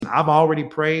I've already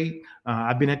prayed.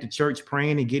 I've been at the church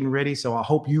praying and getting ready. So I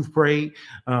hope you've prayed.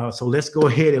 So let's go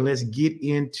ahead and let's get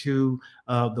into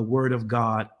the word of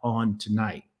God on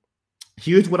tonight.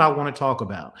 Here's what I want to talk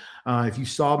about. If you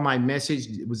saw my message,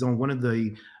 it was on one of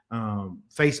the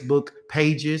Facebook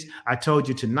pages. I told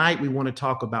you tonight we want to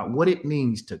talk about what it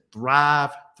means to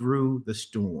thrive through the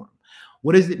storm.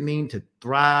 What does it mean to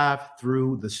thrive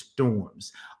through the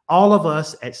storms? All of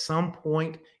us at some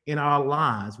point in our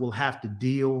lives will have to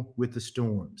deal with the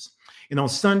storms. And on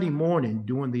Sunday morning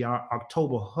during the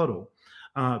October huddle,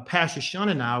 Pastor Sean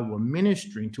and I were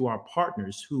ministering to our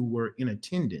partners who were in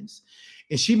attendance.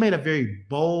 And she made a very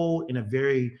bold and a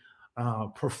very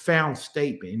profound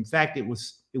statement. In fact, it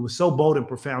was so bold and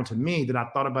profound to me that I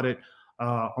thought about it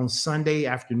on Sunday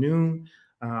afternoon.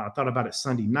 I thought about it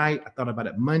Sunday night. I thought about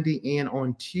it Monday and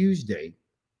on Tuesday.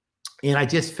 And I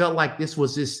just felt like this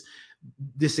was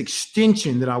this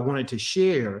extension that I wanted to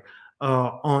share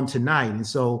on tonight. And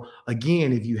so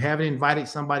again, if you haven't invited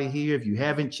somebody here, if you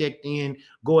haven't checked in,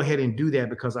 go ahead and do that,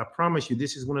 because I promise you,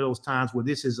 this is one of those times where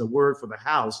this is a word for the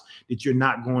house that you're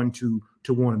not going to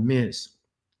want to miss.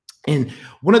 And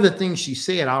one of the things she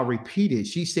said, I'll repeat it.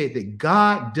 She said that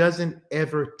God doesn't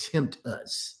ever tempt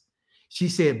us. She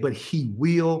said, but he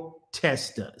will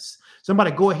test us.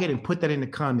 Somebody go ahead and put that in the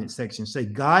comment section. Say,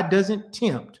 God doesn't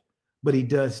tempt, but he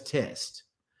does test.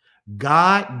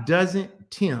 God doesn't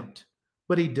tempt,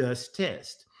 but he does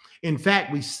test. In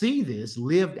fact, we see this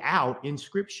lived out in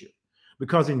scripture,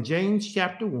 because in James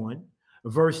chapter 1,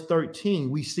 verse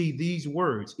 13, we see these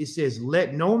words. It says,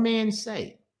 let no man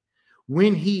say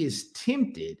when he is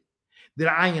tempted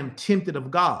that I am tempted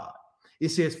of God. It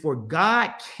says, for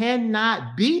God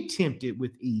cannot be tempted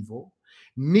with evil,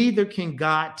 neither can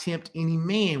God tempt any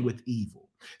man with evil.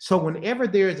 So whenever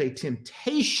there is a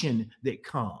temptation that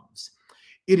comes,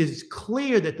 it is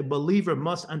clear that the believer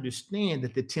must understand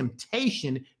that the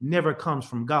temptation never comes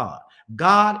from God.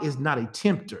 God is not a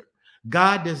tempter.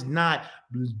 God does not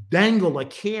dangle a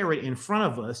carrot in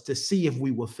front of us to see if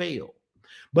we will fail.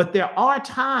 But there are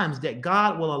times that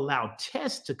God will allow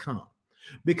tests to come,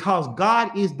 because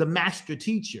God is the master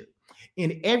teacher.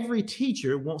 And every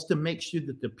teacher wants to make sure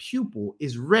that the pupil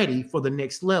is ready for the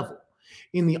next level.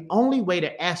 And the only way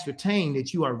to ascertain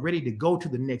that you are ready to go to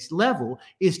the next level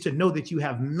is to know that you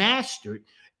have mastered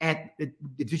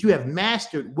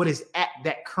what is at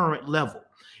that current level.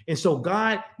 And so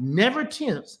God never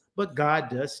tempts, but God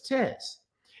does test.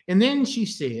 And then she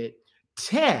said,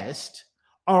 tests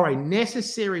are a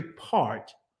necessary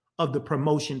part of the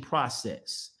promotion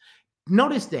process.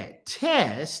 Notice that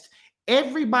test,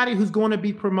 everybody who's going to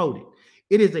be promoted,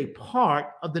 it is a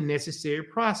part of the necessary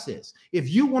process. If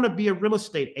you want to be a real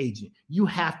estate agent, you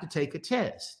have to take a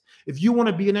test. If you want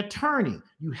to be an attorney,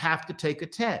 you have to take a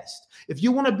test. If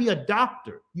you want to be a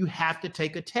doctor, you have to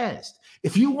take a test.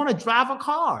 If you want to drive a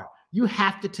car, you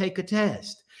have to take a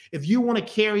test. If you want to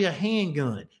carry a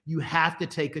handgun, you have to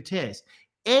take a test.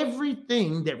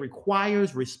 Everything that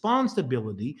requires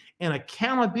responsibility and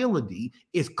accountability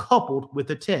is coupled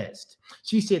with a test.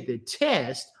 She said that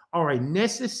tests are a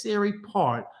necessary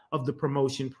part of the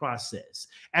promotion process.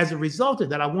 As a result of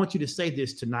that, I want you to say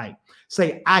this tonight.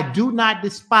 Say, I do not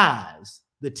despise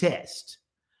the test.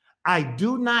 I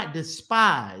do not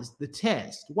despise the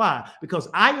test. Why? Because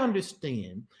I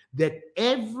understand that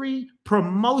every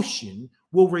promotion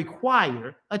will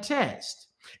require a test.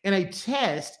 And a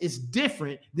test is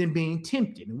different than being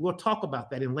tempted. And we'll talk about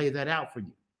that and lay that out for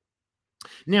you.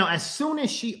 Now, as soon as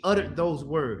she uttered those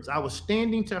words, I was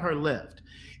standing to her left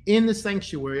in the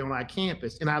sanctuary on our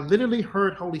campus, and I literally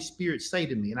heard Holy Spirit say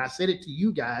to me, and I said it to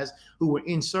you guys who were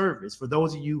in service. For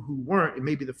those of you who weren't, it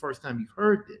may be the first time you've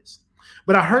heard this,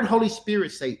 but I heard Holy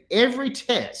Spirit say, every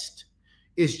test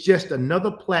is just another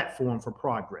platform for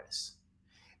progress.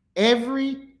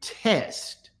 Every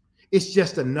test is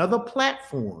just another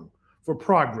platform for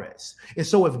progress. And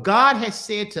so if God has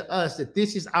said to us that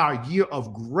this is our year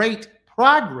of great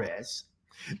progress,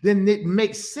 then it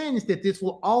makes sense that this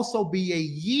will also be a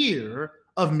year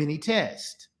of many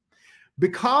tests.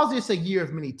 Because it's a year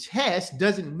of many tests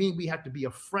doesn't mean we have to be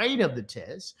afraid of the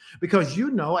tests, because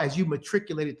as you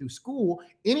matriculated through school,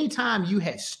 anytime you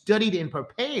had studied and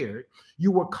prepared,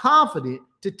 you were confident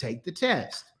to take the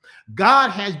test. God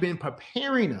has been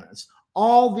preparing us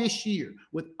all this year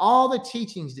with all the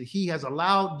teachings that he has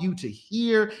allowed you to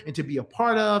hear and to be a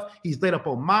part of. He's laid up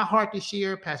on my heart to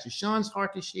share, Pastor Sean's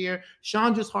heart to share,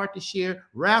 Chandra's heart to share,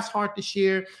 Ralph's heart to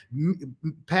share,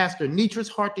 Pastor Nitra's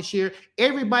heart to share,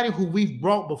 everybody who we've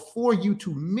brought before you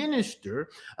to minister,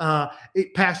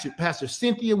 Pastor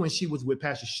Cynthia when she was with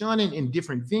Pastor Sean in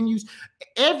different venues,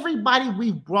 everybody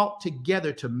we've brought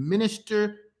together to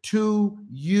minister to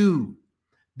you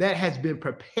that has been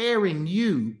preparing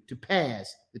you to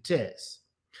pass the test.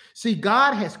 See,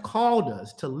 God has called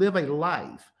us to live a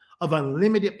life of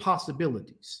unlimited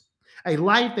possibilities, a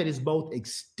life that is both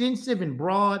extensive and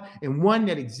broad, and one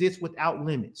that exists without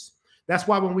limits. That's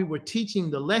why when we were teaching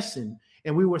the lesson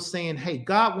and we were saying, hey,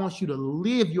 God wants you to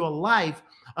live your life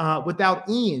without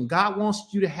end. God wants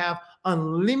you to have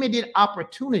unlimited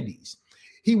opportunities.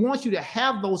 He wants you to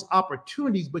have those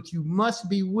opportunities, but you must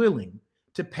be willing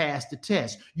to pass the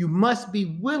test. You must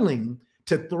be willing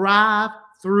to thrive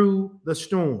through the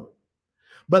storm.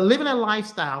 But living a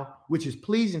lifestyle which is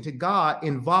pleasing to God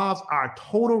involves our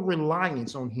total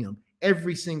reliance on Him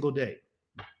every single day.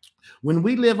 When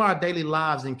we live our daily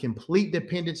lives in complete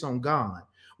dependence on God,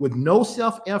 with no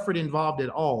self-effort involved at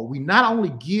all, we not only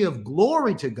give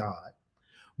glory to God,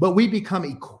 but we become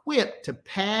equipped to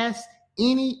pass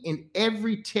any and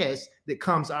every test that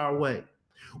comes our way.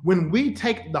 When we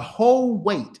take the whole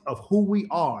weight of who we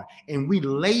are and we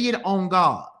lay it on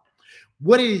God,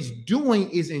 what it is doing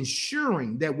is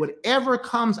ensuring that whatever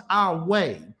comes our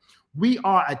way, we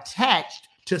are attached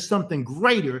to something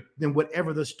greater than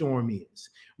whatever the storm is.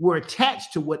 We're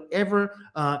attached to whatever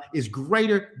is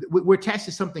greater. We're attached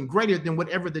to something greater than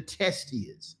whatever the test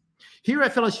is. Here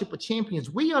at Fellowship of Champions,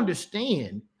 we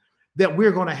understand that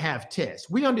we're going to have tests.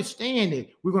 We understand that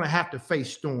we're going to have to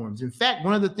face storms. In fact,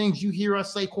 one of the things you hear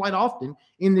us say quite often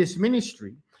in this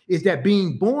ministry is that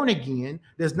being born again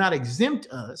does not exempt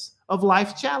us of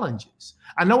life's challenges.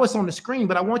 I know it's on the screen,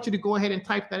 but I want you to go ahead and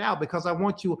type that out because I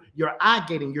want your eye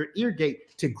gate and your ear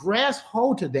gate to grasp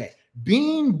hold to that.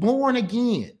 Being born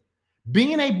again,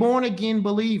 being a born again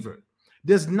believer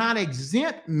does not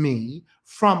exempt me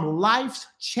from life's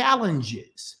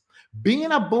challenges.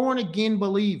 Being a born again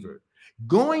believer,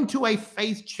 going to a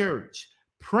faith church,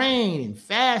 praying and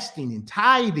fasting and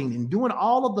tithing and doing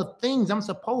all of the things I'm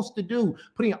supposed to do,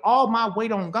 putting all my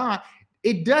weight on God,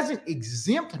 it doesn't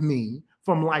exempt me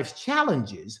from life's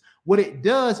challenges. What it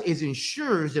does is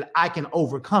ensures that I can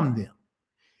overcome them.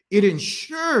 It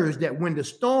ensures that when the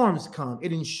storms come,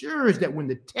 it ensures that when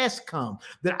the tests come,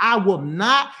 that I will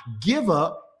not give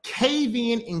up, cave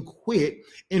in and quit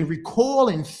and recoil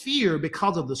in fear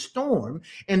because of the storm,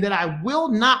 and that I will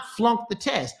not flunk the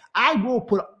test. I will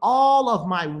put all of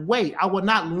my weight. I will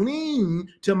not lean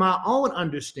to my own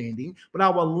understanding, but I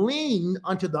will lean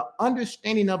unto the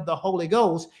understanding of the Holy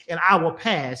Ghost, and I will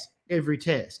pass every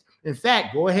test. In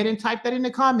fact, go ahead and type that in the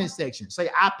comment section. Say,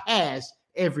 I pass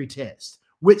every test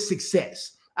with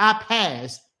success. I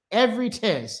pass every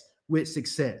test with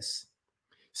success.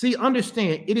 See,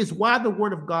 understand, it is why the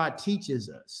word of God teaches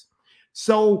us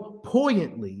so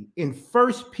poignantly in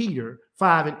 1 Peter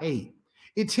 5:8.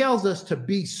 It tells us to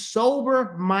be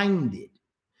sober-minded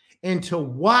and to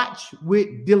watch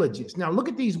with diligence. Now, look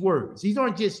at these words. These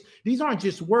aren't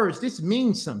just words. This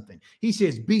means something. He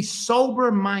says, be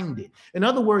sober-minded. In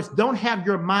other words, don't have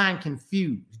your mind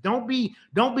confused. Don't be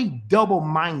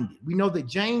double-minded. We know that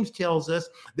James tells us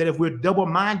that if we're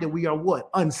double-minded, we are what?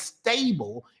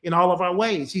 Unstable in all of our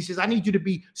ways. He says, I need you to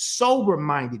be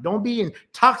sober-minded. Don't be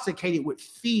intoxicated with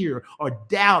fear or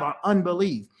doubt or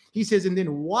unbelief. He says, and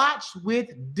then watch with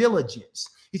diligence.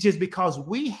 He says, because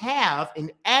we have an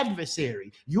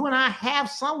adversary. You and I have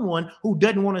someone who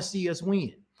doesn't want to see us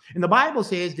win. And the Bible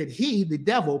says that he, the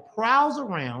devil, prowls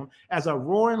around as a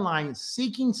roaring lion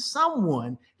seeking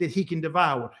someone that he can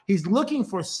devour. He's looking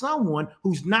for someone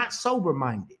who's not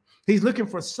sober-minded. He's looking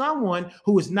for someone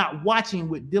who is not watching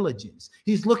with diligence.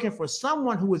 He's looking for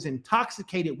someone who is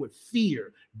intoxicated with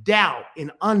fear, doubt,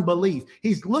 and unbelief.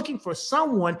 He's looking for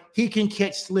someone he can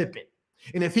catch slipping.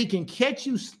 And if he can catch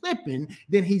you slipping,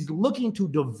 then he's looking to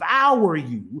devour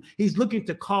you. He's looking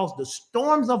to cause the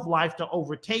storms of life to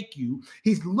overtake you.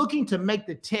 He's looking to make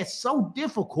the test so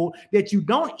difficult that you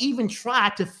don't even try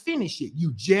to finish it.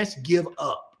 You just give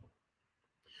up.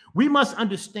 We must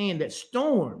understand that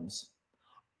storms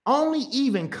only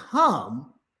even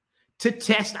come to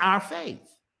test our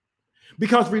faith.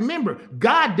 Because remember,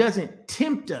 God doesn't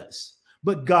tempt us,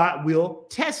 but God will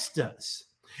test us.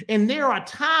 And there are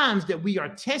times that we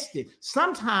are tested,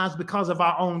 sometimes because of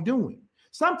our own doing,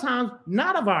 sometimes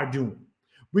not of our doing.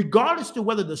 Regardless to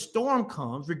whether the storm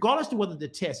comes, regardless to whether the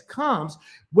test comes,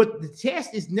 what the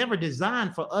test is never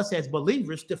designed for us as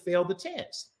believers to fail the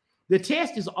test. The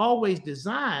test is always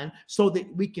designed so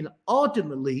that we can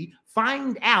ultimately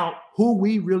find out who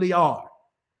we really are.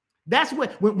 That's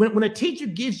what, when a teacher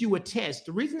gives you a test,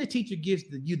 the reason the teacher gives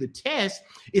you the test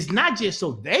is not just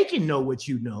so they can know what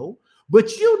you know,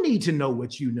 but you need to know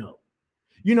what you know.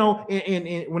 You know,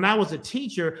 and when I was a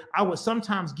teacher, I would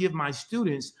sometimes give my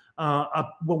students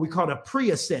what we call a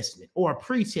pre-assessment or a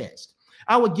pre-test.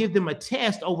 I would give them a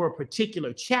test over a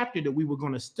particular chapter that we were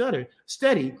going to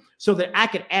study so that I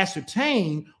could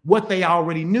ascertain what they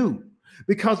already knew.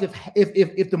 Because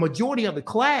if the majority of the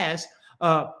class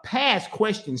passed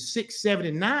questions 6, 7,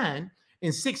 and 9,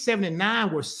 and 6, 7, and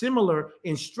 9 were similar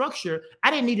in structure,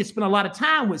 I didn't need to spend a lot of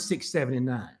time with 6, 7, and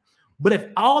 9. But if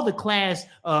all the class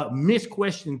missed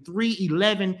question 3,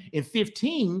 11, and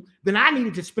 15, then I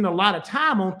needed to spend a lot of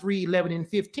time on 3, 11, and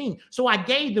 15. So I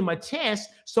gave them a test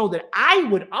so that I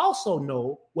would also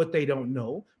know what they don't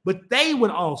know, but they would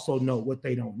also know what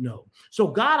they don't know. So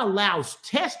God allows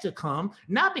tests to come,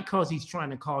 not because he's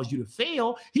trying to cause you to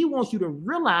fail. He wants you to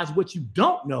realize what you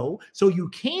don't know so you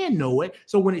can know it.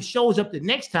 So when it shows up the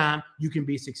next time, you can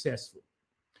be successful.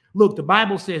 Look, the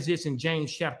Bible says this in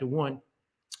James chapter 1.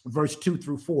 Verse 2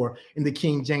 through 4 in the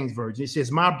King James Version. It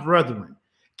says, my brethren,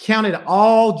 count it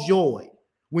all joy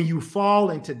when you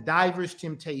fall into diverse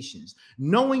temptations,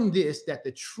 knowing this, that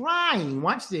the trying,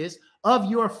 watch this, of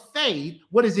your faith,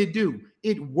 what does it do?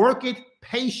 It worketh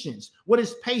patience. What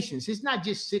is patience? It's not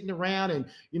just sitting around and,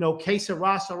 que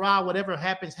sera, sera, whatever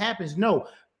happens, happens. No,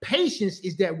 patience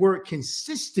is that word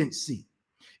consistency.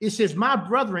 It says, my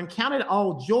brethren, count it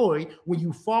all joy when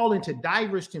you fall into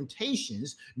diverse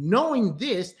temptations, knowing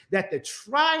this, that the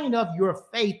trying of your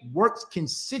faith works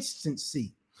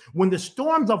consistency. When the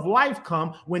storms of life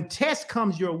come, when tests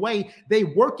comes your way, they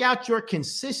work out your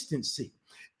consistency.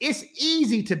 It's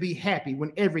easy to be happy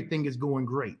when everything is going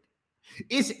great.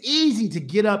 It's easy to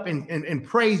get up and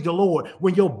praise the Lord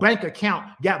when your bank account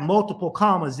got multiple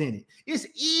commas in it. It's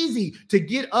easy to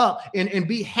get up and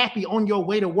be happy on your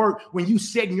way to work when you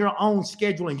setting your own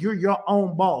schedule and you're your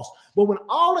own boss. But when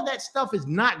all of that stuff is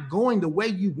not going the way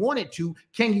you want it to,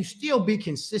 can you still be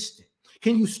consistent?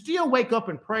 Can you still wake up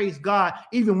and praise God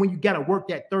even when you got to work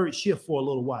that third shift for a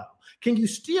little while? Can you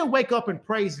still wake up and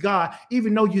praise God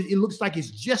even though it looks like it's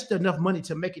just enough money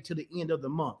to make it to the end of the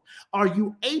month? Are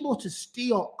you able to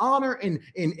still honor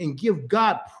and give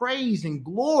God praise and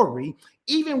glory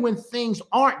even when things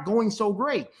aren't going so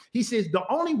great? He says the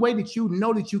only way that you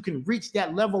know that you can reach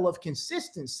that level of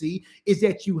consistency is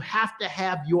that you have to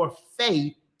have your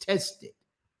faith tested.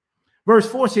 Verse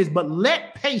 4 says, but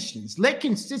let patience, let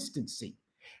consistency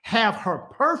have her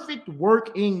perfect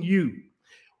work in you,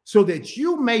 so that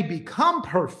you may become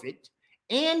perfect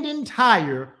and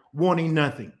entire, wanting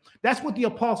nothing. That's what the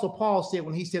Apostle Paul said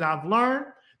when he said, I've learned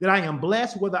that I am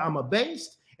blessed whether I'm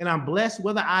abased, and I'm blessed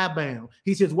whether I abound.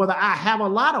 He says, whether I have a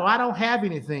lot or I don't have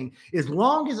anything, as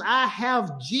long as I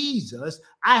have Jesus,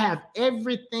 I have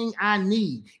everything I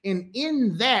need. And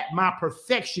in that, my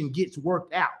perfection gets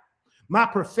worked out. My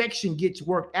perfection gets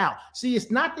worked out. See, it's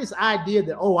not this idea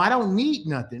that, I don't need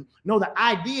nothing. No, the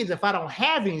idea is if I don't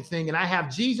have anything and I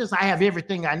have Jesus, I have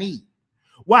everything I need.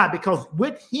 Why? Because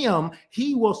with him,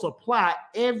 he will supply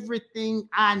everything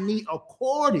I need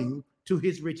according to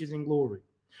his riches and glory.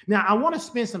 Now, I want to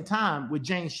spend some time with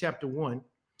James chapter 1,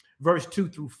 verse 2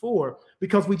 through 4,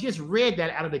 because we just read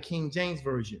that out of the King James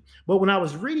Version. But when I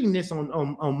was reading this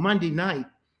on Monday night,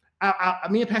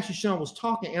 me and Pastor Sean was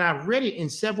talking, and I read it in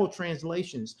several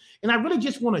translations, and I really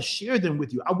just want to share them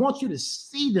with you. I want you to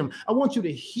see them. I want you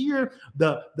to hear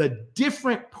the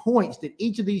different points that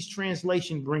each of these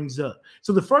translations brings up.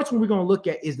 So the first one we're going to look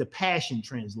at is the Passion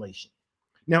Translation.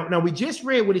 Now we just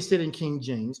read what it said in King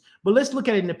James, but let's look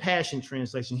at it in the Passion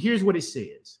Translation. Here's what it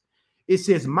says. It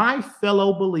says, my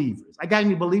fellow believers. I got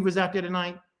any believers out there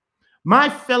tonight? My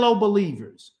fellow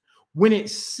believers, when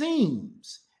it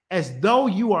seems as though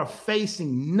you are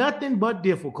facing nothing but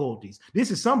difficulties.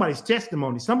 This is somebody's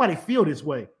testimony. Somebody feel this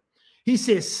way. He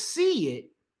says, see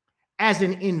it as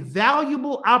an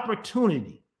invaluable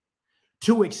opportunity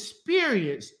to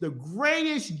experience the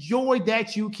greatest joy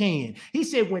that you can. He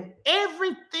said, when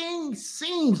everything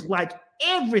seems like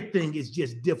everything is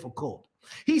just difficult.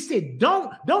 He said,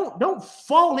 don't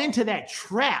fall into that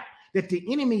trap that the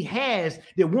enemy has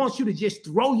that wants you to just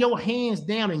throw your hands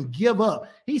down and give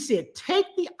up. He said, take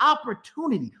the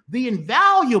opportunity, the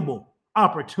invaluable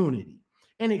opportunity,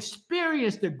 and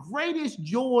experience the greatest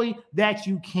joy that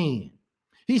you can.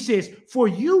 He says, for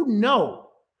you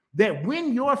know that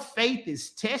when your faith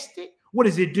is tested, what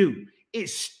does it do? It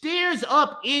stirs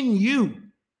up in you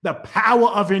the power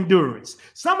of endurance.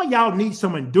 Some of y'all need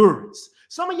some endurance.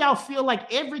 Some of y'all feel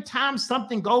like every time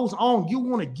something goes on, you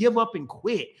want to give up and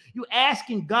quit. You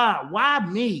asking God, why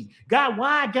me? God,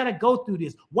 why I got to go through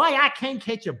this? Why I can't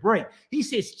catch a break? He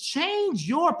says, change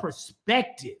your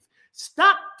perspective.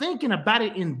 Stop thinking about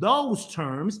it in those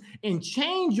terms and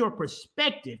change your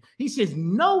perspective. He says,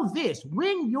 know this,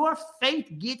 when your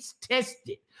faith gets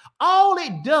tested, all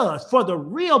it does for the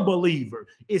real believer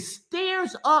is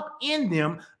stirs up in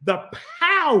them the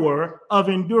power of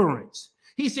endurance.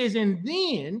 He says, and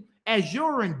then as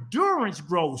your endurance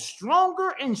grows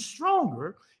stronger and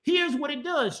stronger, here's what it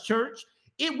does, church.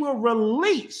 It will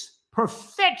release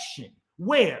perfection.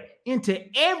 Where? Into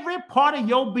every part of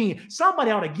your being. Somebody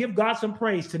ought to give God some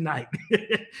praise tonight.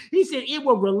 He said it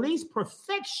will release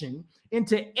perfection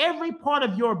into every part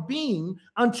of your being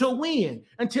until when?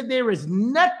 Until there is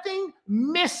nothing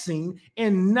missing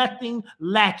and nothing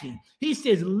lacking. He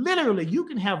says literally you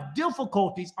can have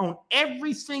difficulties on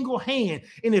every single hand.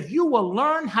 And if you will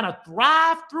learn how to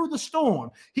thrive through the storm,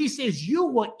 he says you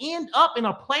will end up in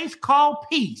a place called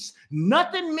peace.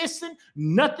 Nothing missing,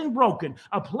 nothing broken.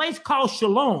 A place called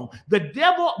shalom. The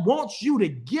devil wants you to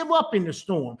give up in the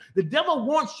storm. The devil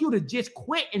wants you to just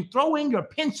quit and throw in your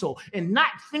pencil and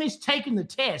not finish taking the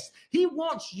test. He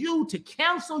wants you to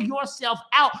cancel yourself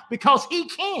out because he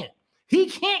can't. He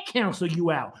can't cancel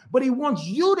you out, but he wants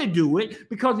you to do it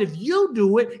because if you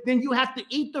do it, then you have to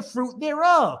eat the fruit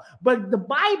thereof. But the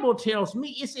Bible tells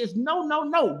me, it says,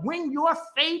 no. When your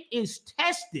faith is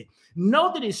tested,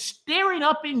 know that it's stirring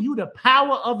up in you the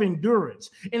power of endurance.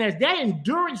 And as that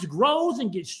endurance grows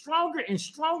and gets stronger and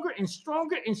stronger and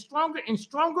stronger and stronger and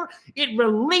stronger, it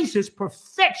releases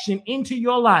perfection into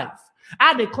your life.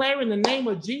 I declare in the name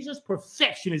of Jesus,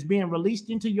 perfection is being released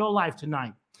into your life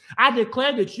tonight. I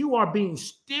declare that you are being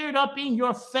stirred up in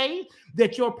your faith,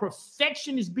 that your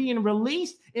perfection is being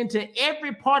released into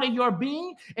every part of your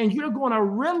being, and you're going to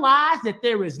realize that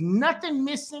there is nothing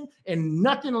missing and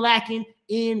nothing lacking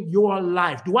in your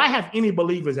life. Do I have any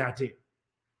believers out there?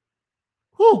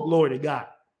 Whew, glory to God.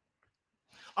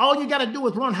 All you got to do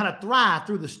is learn how to thrive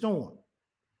through the storm.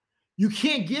 You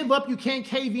can't give up, you can't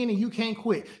cave in, and you can't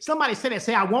quit. Somebody said that,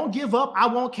 say, I won't give up, I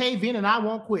won't cave in, and I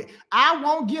won't quit. I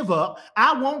won't give up,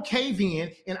 I won't cave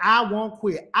in, and I won't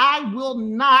quit. I will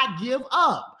not give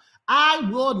up. I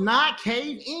will not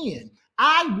cave in.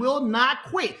 I will not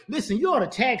quit. Listen, you ought to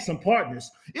tag some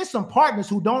partners. It's some partners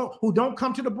who don't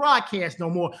come to the broadcast no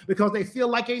more because they feel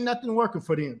like ain't nothing working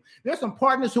for them. There's some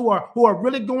partners who are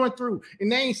really going through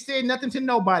and they ain't said nothing to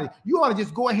nobody. You ought to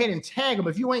just go ahead and tag them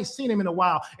if you ain't seen them in a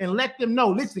while and let them know,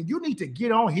 listen, you need to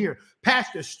get on here.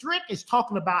 Pastor Strick is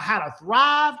talking about how to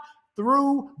thrive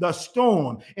through the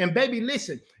storm. And baby,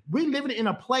 listen, we living in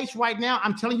a place right now.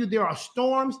 I'm telling you, there are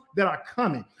storms that are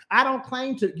coming. I don't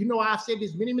claim to, I've said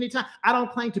this many times. I don't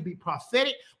claim to be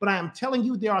prophetic, but I am telling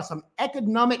you there are some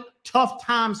economic tough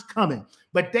times coming,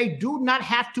 but they do not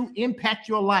have to impact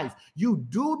your life. You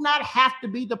do not have to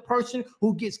be the person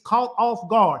who gets caught off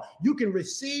guard. You can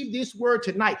receive this word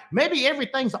tonight. Maybe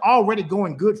everything's already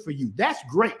going good for you. That's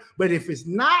great. But if it's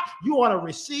not, you ought to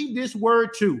receive this word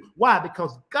too. Why?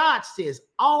 Because God says,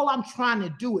 all I'm trying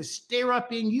to do is stir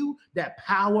up in you that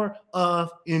power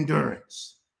of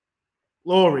endurance.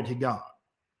 Glory to God.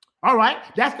 All right,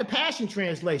 that's the Passion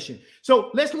Translation. So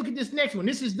let's look at this next one.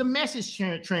 This is the Message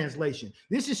Translation.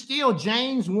 This is still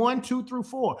James 1, 2 through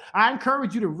 4. I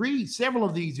encourage you to read several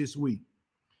of these this week.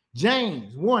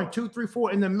 James 1, 2, 3,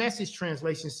 4 in the Message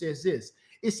Translation says this.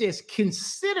 It says,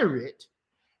 consider it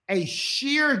a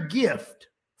sheer gift,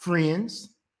 friends,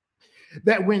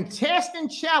 that when tests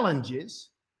and challenges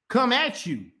come at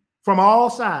you from all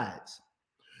sides,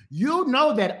 you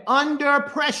know that under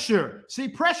pressure, see,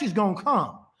 pressure's going to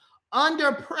come.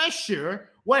 Under pressure,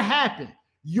 what happened?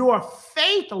 Your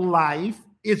faith life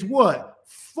is what?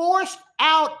 Forced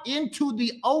out into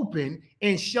the open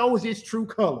and shows its true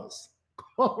colors.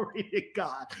 Glory to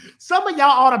God. Some of y'all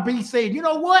ought to be saying, you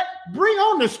know what? Bring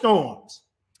on the storms.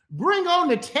 Bring on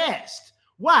the test.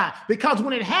 Why? Because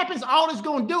when it happens, all it's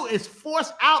going to do is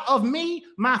force out of me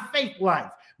my faith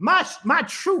life. My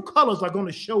true colors are going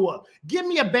to show up. Give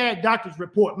me a bad doctor's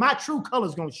report. My true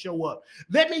colors going to show up.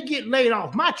 Let me get laid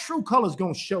off. My true colors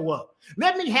going to show up.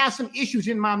 Let me have some issues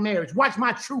in my marriage. Watch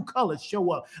my true colors show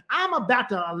up. I'm about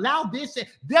to allow this.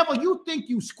 Devil, you think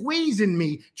you squeezing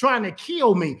me, trying to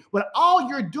kill me, but all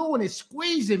you're doing is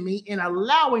squeezing me and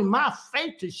allowing my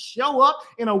faith to show up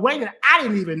in a way that I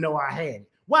didn't even know I had.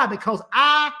 Why? Because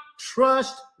I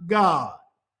trust God.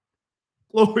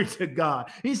 Glory to God.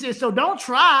 He says, so don't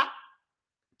try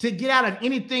to get out of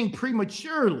anything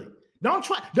prematurely. Don't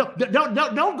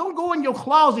go in your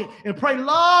closet and pray,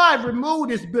 Lord, remove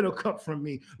this bitter cup from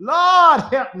me. Lord,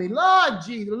 help me. Lord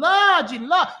Jesus, Lord Jesus,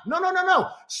 Lord.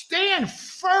 No. Stand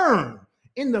firm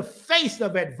in the face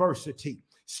of adversity.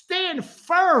 Stand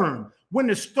firm when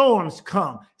the storms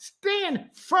come. Stand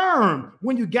firm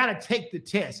when you got to take the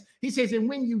test. He says, and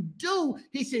when you do,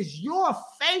 he says, your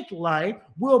faith life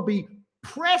will be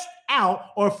pressed out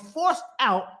or forced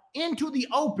out into the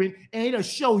open, and it'll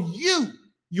show you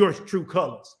your true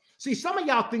colors. See, some of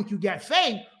y'all think you got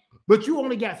faith, but you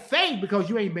only got faith because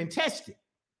you ain't been tested.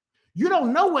 You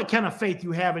don't know what kind of faith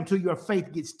you have until your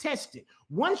faith gets tested.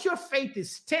 Once your faith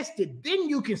is tested, then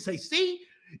you can say, see,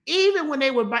 even when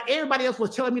everybody else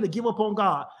was telling me to give up on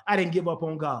God, I didn't give up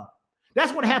on God.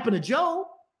 That's what happened to Job.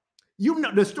 You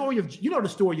know the story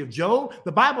of Job.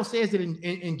 The Bible says that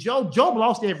in Job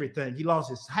lost everything. He lost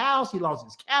his house, he lost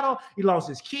his cattle, he lost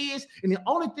his kids, and the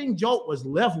only thing Job was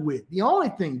left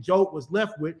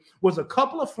with was a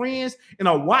couple of friends and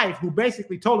a wife who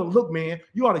basically told him, look, man,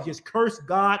 you ought to just curse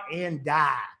God and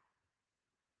die.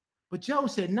 But Job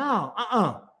said, no,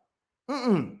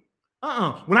 when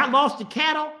I lost the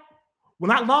cattle,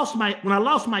 when I lost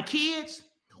my kids,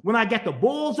 when I got the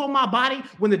bulls on my body,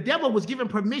 when the devil was given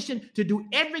permission to do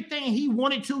everything he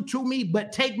wanted to me,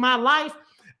 but take my life,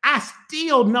 I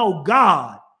still know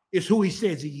God is who he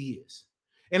says he is.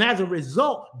 And as a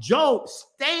result, Job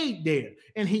stayed there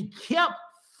and he kept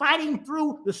fighting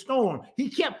through the storm. He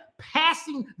kept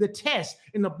passing the test.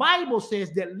 And the Bible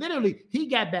says that literally he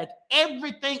got back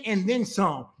everything and then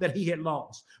some that he had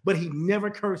lost, but he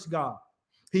never cursed God.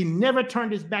 He never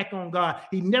turned his back on God.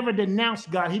 He never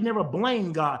denounced God. He never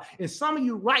blamed God. And some of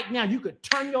you right now, you could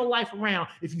turn your life around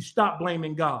if you stop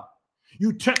blaming God.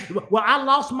 Well, I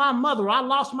lost my mother. I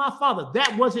lost my father.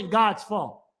 That wasn't God's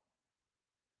fault.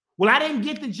 Well, I didn't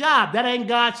get the job. That ain't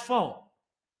God's fault.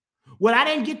 Well, I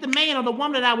didn't get the man or the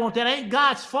woman that I want. That ain't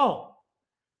God's fault.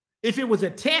 If it was a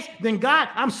test, then God,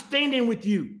 I'm standing with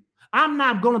you. I'm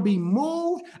not going to be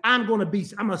moved. I'm going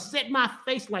to set my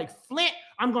face like flint.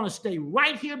 I'm going to stay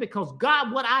right here because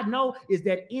God, what I know is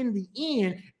that in the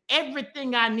end,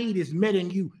 everything I need is met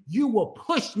in you. You will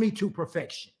push me to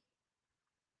perfection.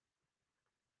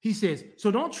 He says, so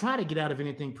don't try to get out of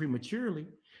anything prematurely.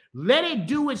 Let it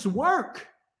do its work.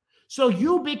 So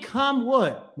you become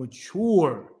what?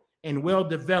 Mature and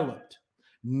well-developed,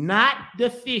 not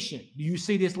deficient. Do you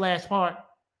see this last part?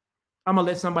 I'm going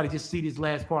to let somebody just see this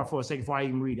last part for a second before I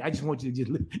even read it. I just want you to just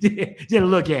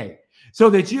look at it. So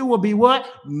that you will be what?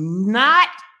 Not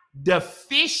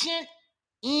deficient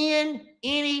in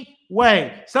any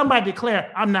way. Somebody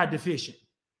declare, I'm not deficient.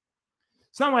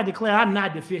 Somebody declare, I'm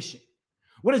not deficient.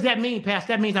 What does that mean,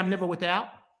 Pastor? That means I'm never without.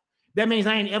 That means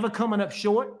I ain't ever coming up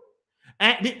short.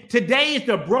 And today is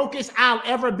the brokest I'll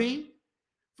ever be.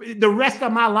 The rest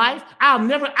of my life, I'll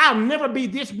never be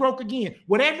this broke again.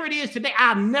 Whatever it is today,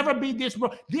 I'll never be this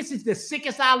broke. This is the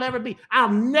sickest I'll ever be. I'll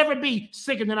never be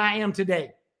sicker than I am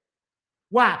today.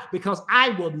 Why? Because I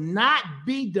will not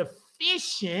be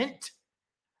deficient.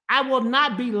 I will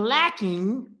not be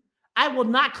lacking. I will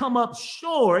not come up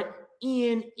short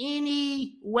in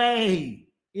any way.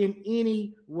 In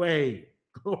any way.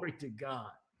 Glory to God.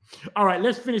 All right,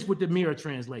 let's finish with the Mirror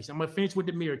translation. I'm going to finish with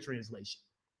the Mirror translation.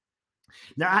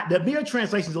 Now, the Mirror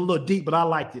translation is a little deep, but I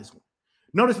like this one.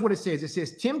 Notice what it says. It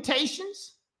says,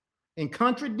 temptations and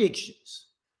contradictions.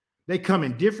 They come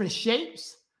in different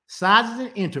shapes, sizes,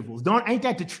 and intervals. Ain't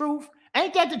that the truth?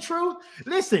 Ain't that the truth?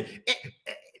 Listen,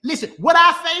 what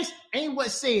I face ain't what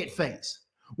Said face.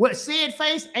 What Said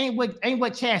face ain't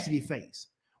what Chastity face.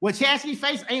 What Chastity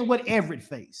face ain't what Everett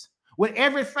face. What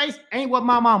Everett face ain't what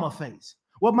my mama face.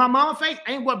 What my mama face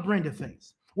ain't what Brenda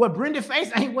face. What Brenda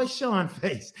faced ain't what Sean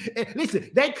faced.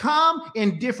 Listen, they come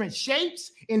in different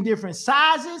shapes, in different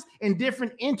sizes, in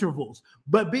different intervals.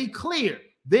 But be clear,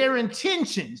 their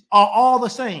intentions are all the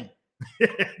same.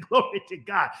 Glory to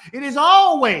God. It is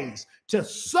always to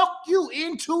suck you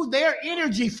into their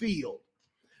energy field.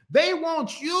 They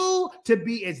want you to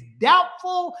be as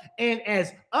doubtful and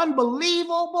as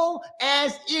unbelievable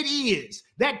as it is.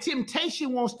 That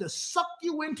temptation wants to suck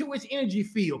you into its energy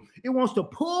field. It wants to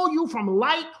pull you from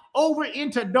light over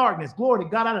into darkness. Glory to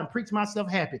God, I done preached myself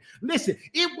happy. Listen,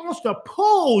 it wants to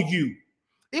pull you.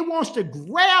 It wants to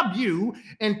grab you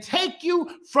and take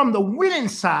you from the winning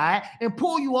side and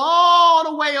pull you all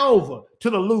the way over to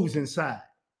the losing side.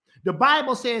 The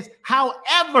Bible says,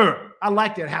 however, I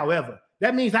like that, however.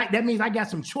 That means I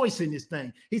got some choice in this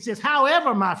thing. He says,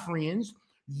 however, my friends,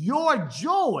 your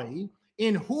joy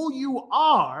in who you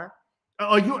are,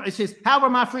 it says,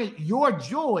 however, my friends, your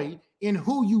joy in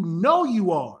who you know you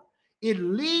are, it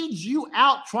leads you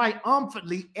out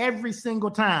triumphantly every single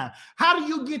time. How do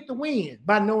you get the win?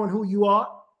 By knowing who you are.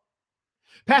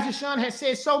 Pastor Sean has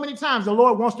said so many times, the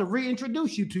Lord wants to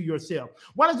reintroduce you to yourself.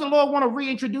 Why does the Lord want to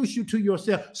reintroduce you to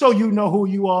yourself? So you know who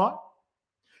you are.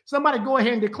 Somebody go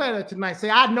ahead and declare that tonight. Say,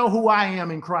 I know who I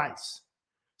am in Christ.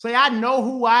 Say, I know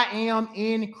who I am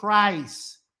in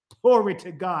Christ. Glory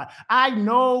to God. I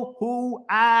know who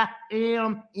I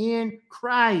am in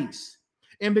Christ.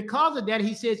 And because of that,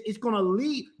 he says it's going to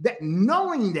lead that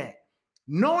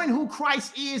knowing who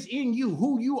Christ is in you,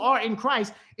 who you are in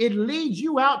Christ, it leads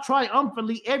you out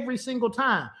triumphantly every single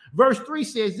time. Verse 3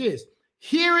 says this,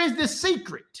 here is the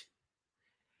secret.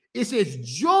 It says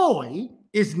joy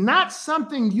is not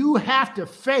something you have to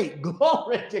fake.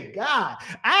 Glory to God.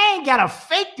 I ain't got to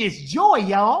fake this joy,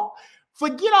 y'all.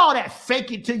 Forget all that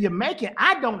fake it till you make it.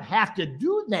 I don't have to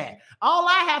do that. All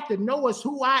I have to know is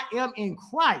who I am in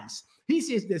Christ. He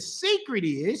says the secret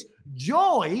is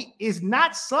joy is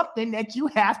not something that you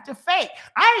have to fake.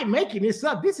 I ain't making this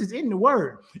up. This is in the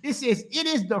word. It says it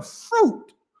is the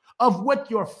fruit of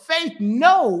what your faith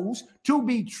knows to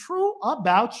be true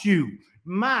about you.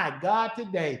 My God,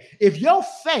 today, if your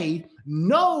faith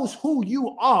knows who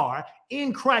you are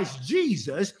in Christ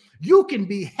Jesus, you can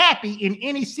be happy in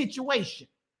any situation.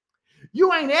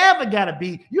 You ain't ever got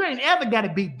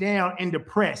to be down and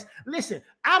depressed. Listen,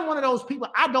 I'm one of those people,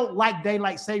 I don't like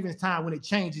daylight savings time when it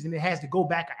changes and it has to go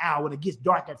back an hour when it gets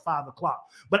dark at 5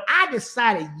 o'clock. But I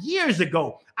decided years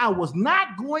ago, I was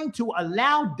not going to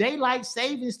allow daylight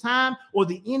savings time, or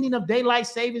the ending of daylight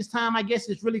savings time, I guess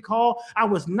it's really called. I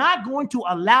was not going to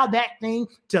allow that thing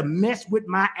to mess with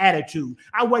my attitude.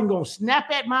 I wasn't going to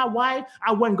snap at my wife.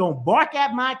 I wasn't going to bark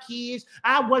at my kids.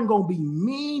 I wasn't going to be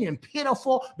mean and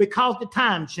pitiful because the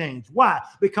time changed. Why?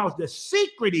 Because the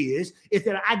secret is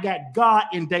that I got God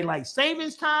in daylight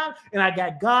savings time, and I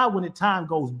got God when the time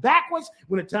goes backwards,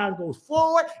 when the time goes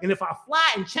forward, and if I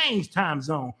fly and change time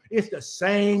zone, it's the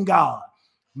same God.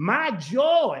 My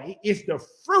joy is the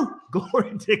fruit,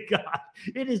 glory to God.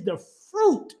 It is the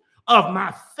fruit of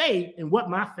my faith and what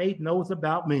my faith knows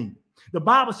about me. The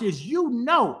Bible says, you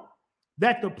know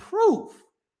that the proof,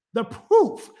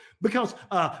 because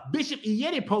Bishop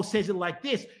Oyedepo says it like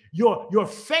this, your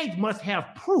faith must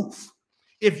have proof.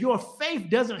 If your faith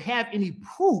doesn't have any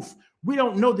proof, we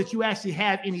don't know that you actually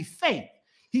have any faith.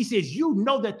 He says, you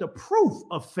know that the proof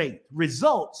of faith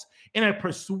results in a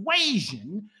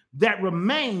persuasion that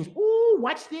remains,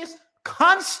 watch this,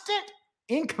 constant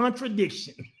in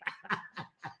contradiction.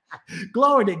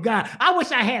 Glory to God. I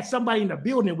wish I had somebody in the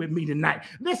building with me tonight.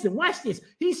 Listen, watch this.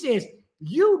 He says,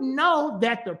 you know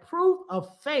that the proof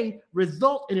of faith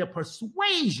results in a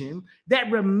persuasion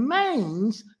that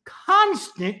remains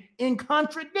constant in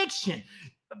contradiction.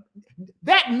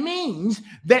 That means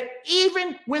that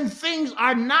even when things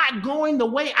are not going the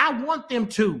way I want them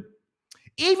to,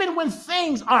 even when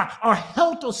things are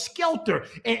helter-skelter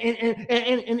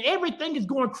and everything is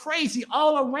going crazy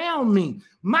all around me,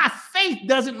 my faith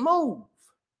doesn't move.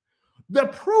 The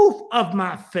proof of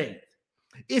my faith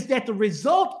is that the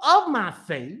result of my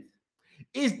faith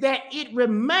is that it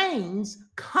remains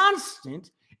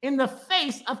constant in the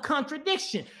face of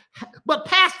contradiction. But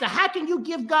Pastor, how can you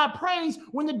give God praise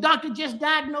when the doctor just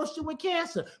diagnosed you with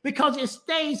cancer? Because it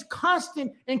stays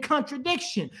constant in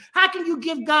contradiction. How can you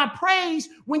give God praise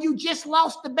when you just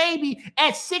lost the baby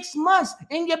at 6 months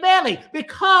in your belly?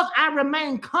 Because I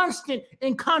remain constant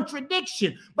in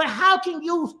contradiction. But how can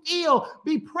you still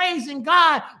be praising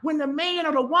God when the man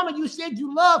or the woman you said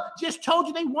you love just told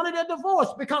you they wanted a divorce?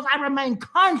 Because I remain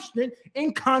constant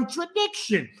in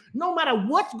contradiction. No matter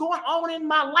what's going on in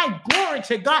my life, glory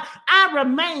to God, I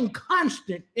remain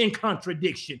constant in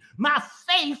contradiction. My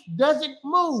faith doesn't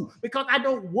move because I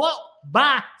don't walk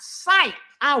by sight.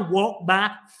 I walk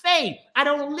by faith. I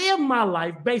don't live my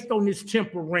life based on this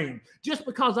temporal realm. Just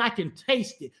because I can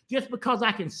taste it, just because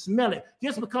I can smell it,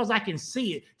 just because I can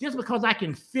see it, just because I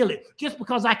can feel it, just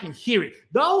because I can hear it.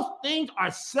 Those things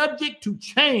are subject to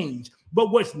change.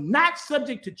 But what's not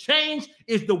subject to change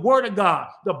is the word of God.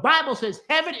 The Bible says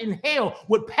heaven and hell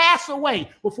would pass away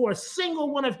before a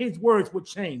single one of his words would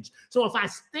change. So if I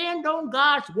stand on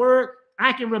God's word,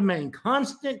 I can remain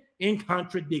constant in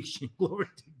contradiction. Glory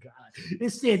to God. It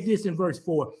says this in verse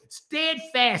 4,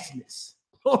 steadfastness,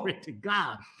 glory to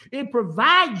God. It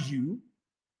provides you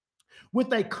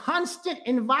with a constant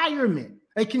environment,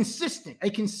 a consistent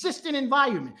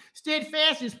environment.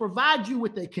 Steadfastness provides you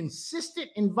with a consistent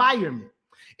environment.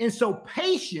 And so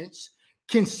patience,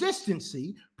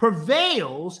 consistency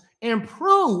prevails and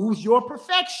proves your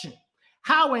perfection,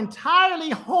 how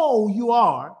entirely whole you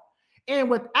are and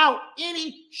without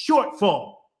any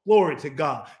shortfall. Glory to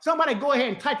God. Somebody go ahead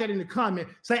and type that in the comment.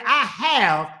 Say, I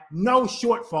have no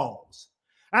shortfalls.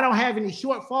 I don't have any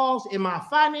shortfalls in my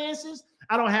finances.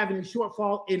 I don't have any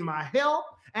shortfalls in my health.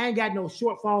 I ain't got no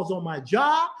shortfalls on my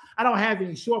job. I don't have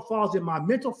any shortfalls in my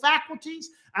mental faculties.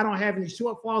 I don't have any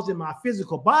shortfalls in my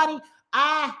physical body.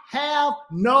 I have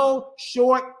no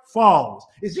shortfalls.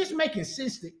 Is this making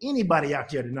sense to anybody out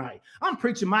there tonight? I'm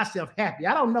preaching myself happy.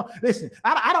 I don't know. Listen,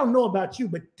 I don't know about you,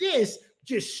 but this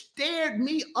just stared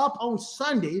me up on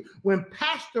Sunday when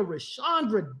Pastor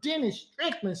Rashandra Dennis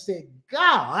Strickland said,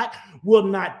 God will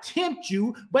not tempt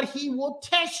you, but he will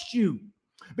test you.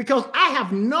 Because I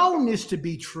have known this to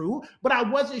be true, but I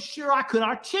wasn't sure I could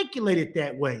articulate it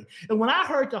that way. And when I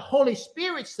heard the Holy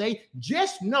Spirit say,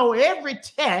 just know every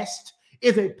test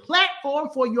is a platform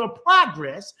for your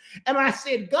progress. And I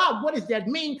said, God, what does that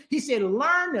mean? He said,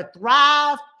 learn to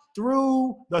thrive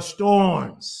through the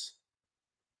storms.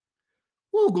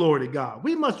 Oh, glory to God.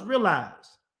 We must realize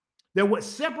that what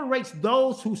separates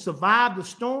those who survive the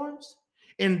storms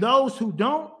and those who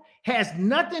don't has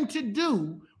nothing to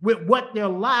do with what their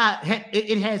lives,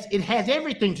 it has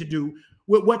everything to do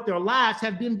with what their lives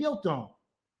have been built on.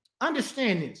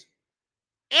 Understand this.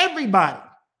 Everybody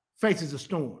faces a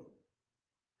storm.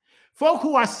 Folk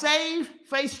who are saved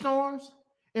face storms,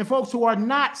 and folks who are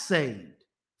not saved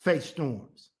face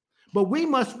storms. But we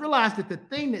must realize that the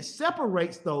thing that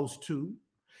separates those two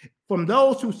from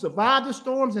those who survive the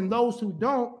storms and those who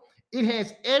don't, it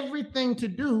has everything to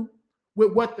do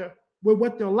with what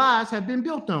their lives have been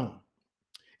built on.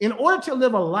 In order to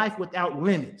live a life without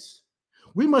limits,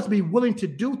 we must be willing to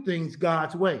do things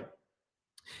God's way.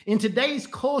 In today's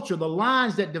culture, the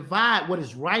lines that divide what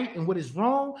is right and what is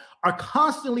wrong are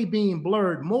constantly being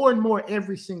blurred more and more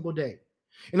every single day.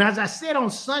 And as I said on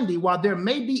Sunday, while there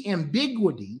may be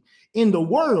ambiguity in the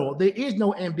world, there is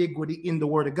no ambiguity in the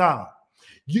Word of God.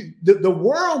 The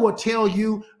world will tell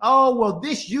you, oh, well,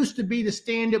 this used to be the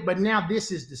standard, but now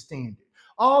this is the standard.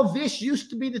 Oh, this used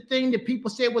to be the thing that people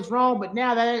said was wrong, but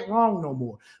now that ain't wrong no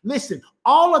more. Listen,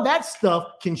 all of that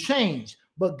stuff can change,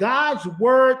 but God's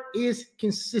word is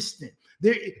consistent.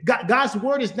 God's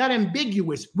word is not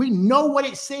ambiguous. We know what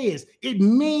it says. It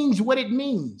means what it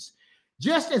means.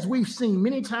 Just as we've seen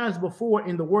many times before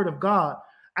in the word of God,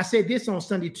 I said this on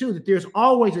Sunday too, that there's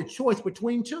always a choice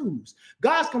between twos.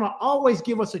 God's going to always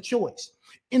give us a choice.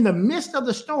 In the midst of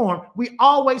the storm, we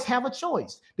always have a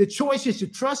choice. The choice is to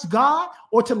trust God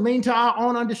or to lean to our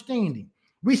own understanding.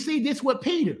 We see this with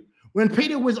Peter. When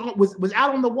Peter was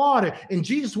out on the water and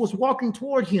Jesus was walking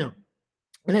toward him.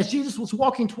 And as Jesus was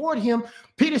walking toward him,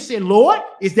 Peter said, Lord,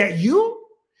 is that you?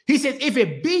 He said, if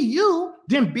it be you,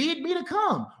 then bid me to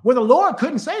come. Well, the Lord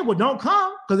couldn't say, well, don't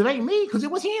come because it ain't me, because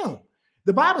it was him.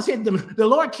 The Bible said the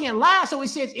Lord can't lie, so he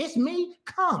says, it's me,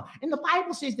 come. And the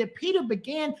Bible says that Peter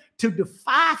began to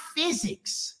defy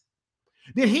physics,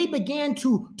 that he began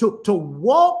to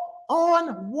walk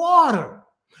on water.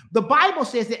 The Bible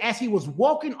says that as he was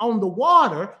walking on the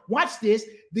water, watch this,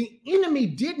 the enemy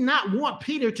did not want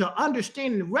Peter to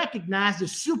understand and recognize the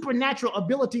supernatural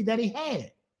ability that he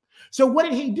had. So what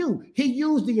did he do? He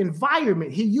used the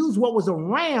environment. He used what was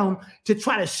around to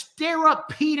try to stir up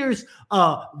Peter's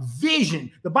vision.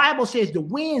 The Bible says the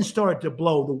wind started to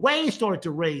blow, the waves started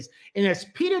to raise. And as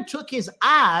Peter took his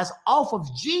eyes off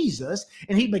of Jesus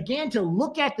and he began to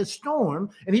look at the storm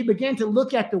and he began to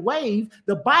look at the wave,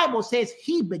 the Bible says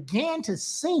he began to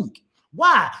sink.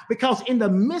 Why? Because in the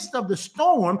midst of the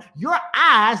storm, your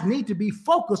eyes need to be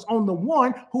focused on the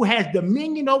one who has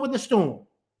dominion over the storm.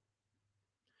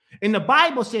 And the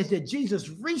Bible says that Jesus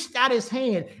reached out his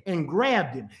hand and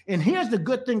grabbed him. And here's the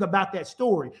good thing about that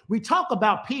story. We talk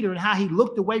about Peter and how he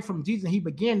looked away from Jesus and he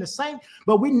began to sink,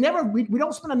 but we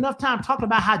don't spend enough time talking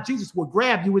about how Jesus will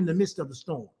grab you in the midst of the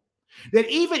storm. That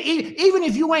even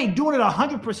if you ain't doing it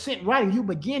 100% right and you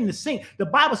begin to sink, the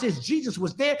Bible says Jesus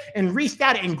was there and reached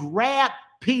out and grabbed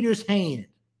Peter's hand.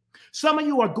 Some of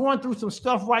you are going through some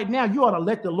stuff right now. You ought to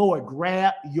let the Lord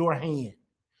grab your hand.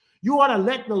 You ought to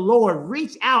let the Lord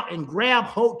reach out and grab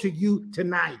hold to you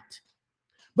tonight.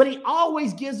 But he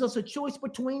always gives us a choice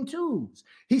between twos.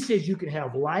 He says you can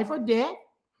have life or death.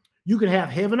 You can have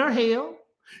heaven or hell.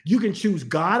 You can choose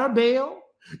God or Baal.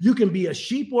 You can be a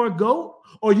sheep or a goat,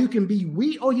 or you can be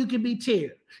wheat or you can be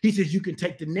tare. He says you can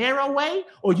take the narrow way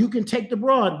or you can take the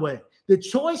broad way. The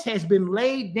choice has been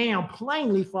laid down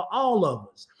plainly for all of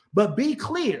us. But be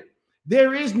clear,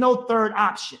 there is no third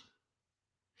option.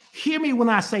 Hear me when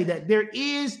I say that. There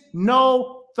is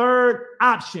no third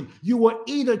option. You will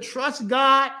either trust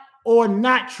God or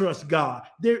not trust God.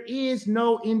 There is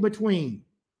no in between.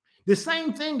 The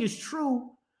same thing is true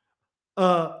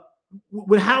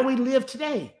with how we live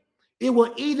today. It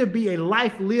will either be a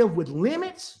life lived with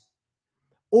limits,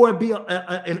 or it be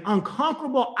an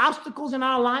unconquerable obstacles in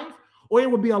our life, or it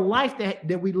will be a life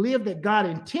that we live that God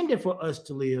intended for us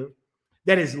to live,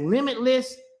 that is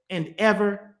limitless and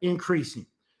ever increasing.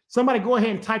 Somebody go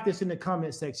ahead and type this in the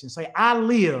comment section. Say, I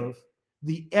live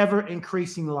the ever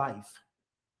increasing life.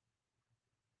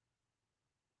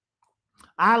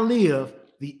 I live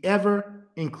the ever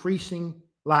increasing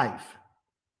life.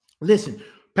 Listen,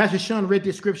 Pastor Sean read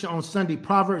this scripture on Sunday,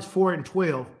 Proverbs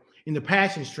 4:12 in the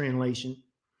Passion Translation.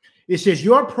 It says,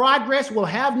 your progress will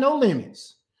have no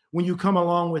limits when you come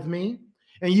along with me,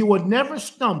 and you will never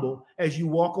stumble as you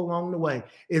walk along the way.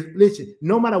 Listen,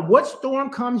 no matter what storm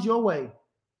comes your way,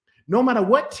 no matter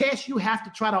what test you have to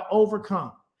try to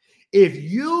overcome, if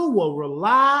you will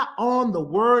rely on the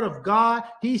word of God,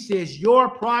 he says your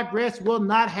progress will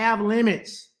not have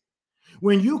limits.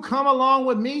 When you come along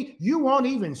with me, you won't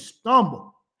even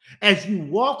stumble as you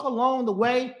walk along the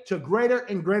way to greater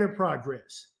and greater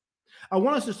progress. I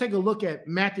want us to take a look at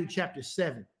Matthew chapter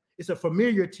 7. It's a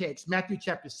familiar text, Matthew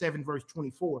chapter 7, verse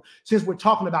 24, since we're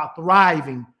talking about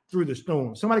thriving through the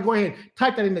storm. Somebody go ahead,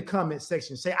 type that in the comment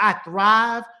section. Say, I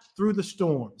thrive through the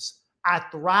storms. I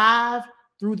thrive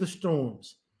through the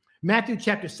storms. Matthew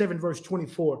chapter 7, verse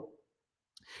 24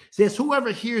 says,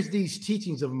 whoever hears these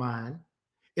teachings of mine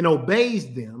and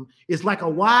obeys them is like a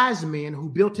wise man who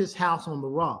built his house on the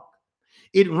rock.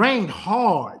 It rained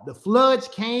hard, the floods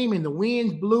came, and the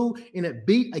winds blew, and it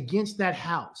beat against that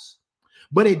house.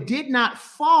 But it did not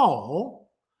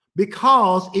fall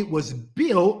because it was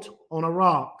built on a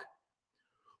rock.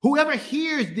 Whoever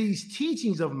hears these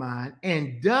teachings of mine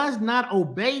and does not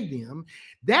obey them,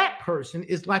 that person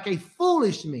is like a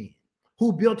foolish man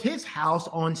who built his house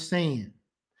on sand.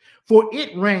 For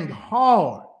it rained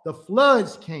hard, the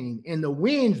floods came, and the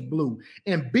winds blew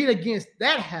and beat against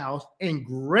that house, and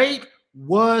great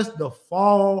was the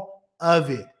fall of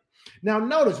it. Now,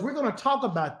 notice we're going to talk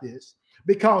about this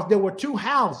because there were two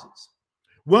houses.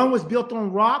 One was built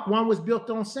on rock, one was built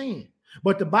on sand.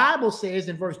 But the Bible says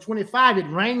in verse 25, it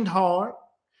rained hard,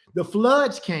 the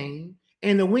floods came,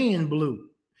 and the wind blew.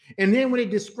 And then when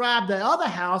it described the other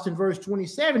house in verse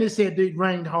 27, it said it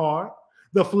rained hard,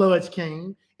 the floods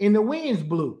came, and the winds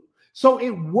blew. So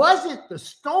it wasn't the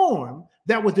storm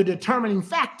that was the determining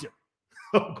factor.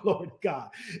 Oh, glory to God.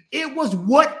 It was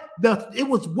what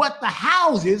the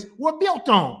houses were built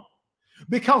on,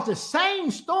 because the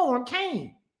same storm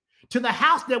came to the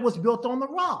house that was built on the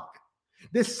rock.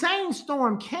 The same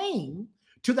storm came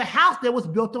to the house that was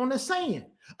built on the sand.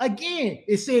 Again,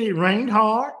 it said it rained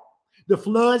hard, the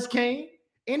floods came,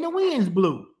 and the winds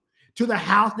blew to the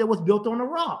house that was built on the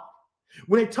rock.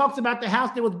 When it talks about the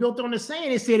house that was built on the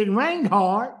sand, it said it rained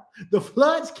hard, the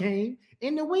floods came,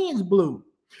 and the winds blew.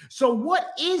 So what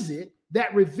is it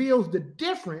that reveals the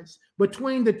difference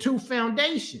between the two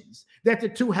foundations that the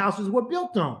two houses were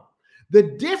built on? The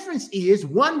difference is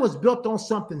one was built on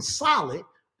something solid,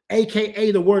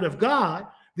 aka the word of God.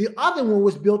 The other one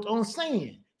was built on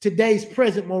sand, today's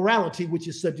present morality, which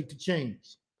is subject to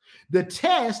change. The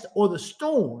test or the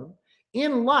storm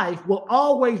in life will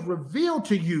always reveal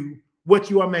to you what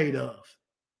you are made of.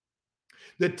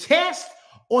 The test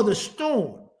or the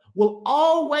storm will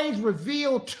always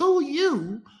reveal to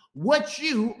you what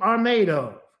you are made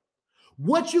of.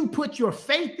 What you put your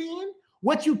faith in,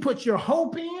 what you put your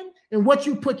hope in, and what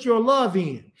you put your love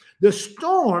in. The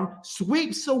storm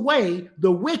sweeps away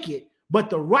the wicked, but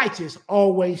the righteous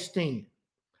always stand.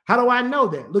 How do I know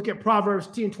that? Look at Proverbs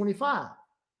 10:25.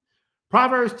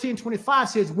 Proverbs 10:25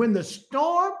 says, when the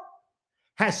storm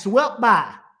has swept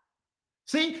by.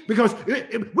 See, because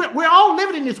we're all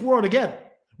living in this world together.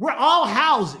 We're all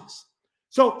houses.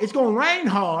 So it's going to rain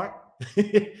hard.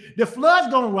 The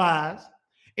flood's going to rise,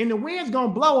 and the wind's going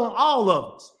to blow on all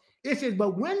of us. It says,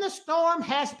 but when the storm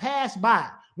has passed by,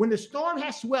 when the storm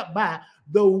has swept by,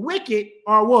 the wicked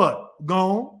are what?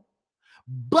 Gone.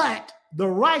 But the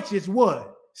righteous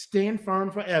what? Stand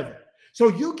firm forever. So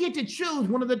you get to choose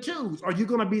one of the twos. Are you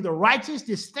going to be the righteous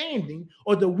that's standing,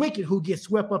 or the wicked who gets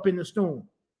swept up in the storm?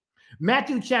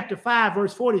 Matthew chapter 5,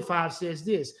 verse 45 says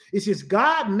this. It says,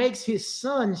 God makes his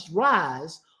sun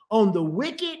rise on the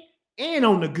wicked and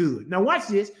on the good. Now watch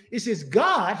this. It says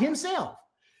God himself.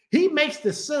 He makes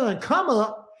the sun come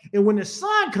up, and when the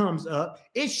sun comes up,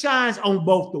 it shines on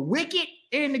both the wicked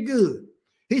and the good.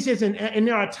 He says, and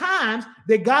there are times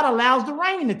that God allows the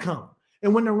rain to come.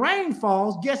 And when the rain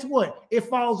falls, guess what? It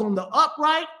falls on the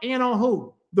upright and on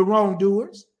who? The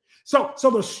wrongdoers. So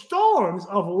the storms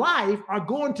of life are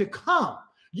going to come.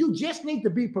 You just need to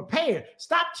be prepared.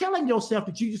 Stop telling yourself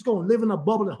that you're just going to live in a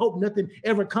bubble and hope nothing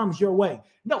ever comes your way.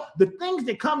 No, the things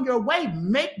that come your way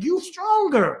make you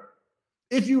stronger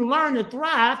if you learn to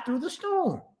thrive through the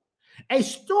storm. A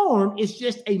storm is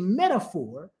just a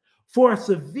metaphor for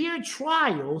severe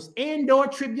trials and or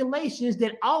tribulations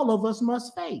that all of us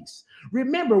must face.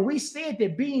 Remember, we said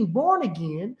that being born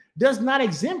again does not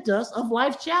exempt us of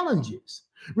life challenges.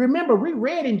 Remember, we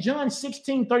read in John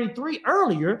 16:33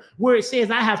 earlier, where it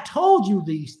says, I have told you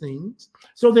these things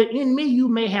so that in me you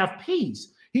may have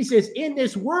peace. He says, in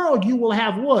this world you will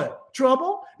have what?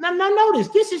 Trouble? Now notice,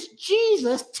 this is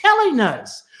Jesus telling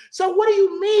us. So what do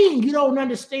you mean you don't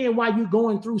understand why you're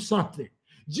going through something?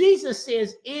 Jesus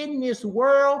says, in this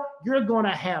world, you're going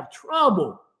to have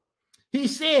trouble. He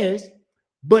says,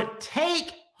 but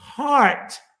take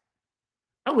heart.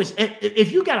 I wish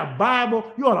if you got a Bible,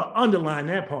 you ought to underline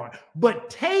that part. But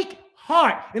take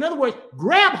heart. In other words,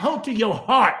 grab hold to your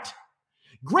heart.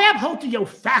 Grab hold to your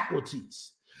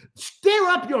faculties. Stir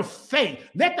up your faith.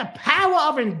 Let the power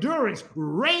of endurance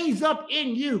raise up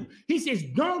in you. He says,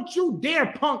 don't you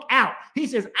dare punk out. He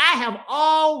says, I have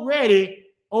already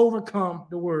overcome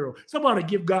the world. Somebody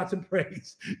give God some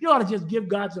praise. You ought to just give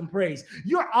God some praise.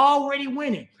 You're already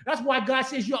winning. That's why God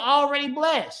says you're already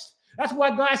blessed. That's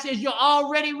why God says you're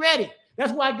already ready.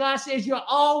 That's why God says you're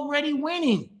already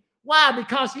winning. Why?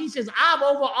 Because he says,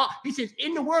 he says,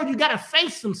 in the world, you got to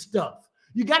face some stuff.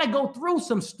 You got to go through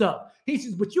some stuff. He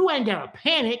says, but you ain't got to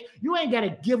panic. You ain't got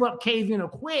to give up, cave in, or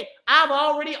quit. I've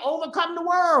already overcome the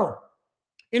world.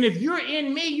 And if you're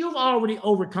in me, you've already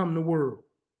overcome the world.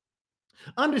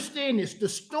 Understand this. The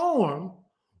storm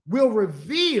will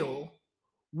reveal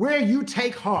where you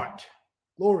take heart.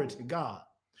 Glory to God.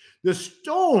 The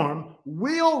storm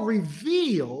will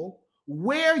reveal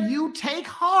where you take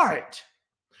heart.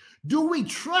 Do we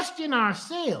trust in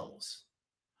ourselves?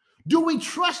 Do we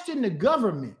trust in the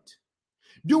government?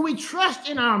 Do we trust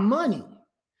in our money?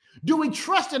 Do we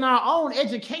trust in our own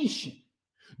education?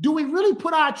 Do we really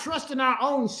put our trust in our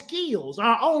own skills,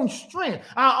 our own strength,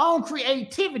 our own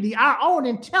creativity, our own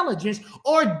intelligence,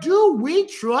 or do we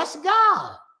trust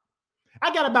God?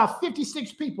 I got about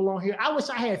 56 people on here. I wish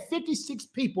I had 56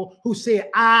 people who said,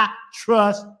 I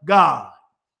trust God.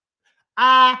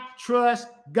 I trust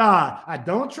God. I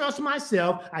don't trust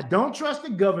myself. I don't trust the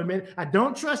government. I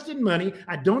don't trust in money.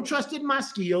 I don't trust in my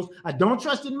skills. I don't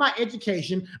trust in my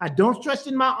education. I don't trust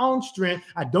in my own strength.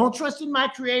 I don't trust in my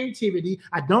creativity.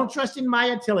 I don't trust in my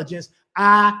intelligence.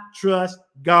 I trust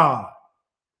God.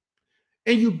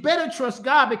 And you better trust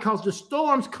God because the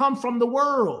storms come from the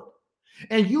world.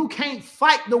 And you can't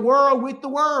fight the world with the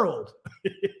world.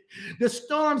 The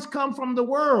storms come from the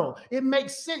world. It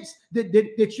makes sense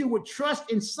that you would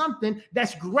trust in something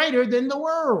that's greater than the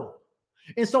world.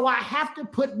 And so I have to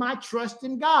put my trust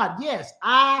in God. Yes,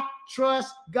 I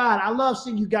trust God. I love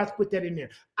seeing you guys put that in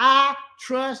there. I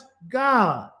trust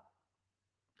God.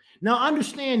 Now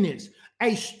understand this.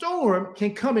 A storm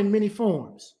can come in many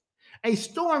forms. A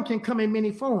storm can come in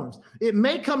many forms. It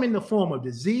may come in the form of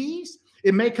disease.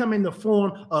 It may come in the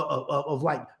form of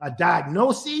like a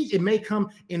diagnosis. It may come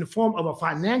in the form of a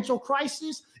financial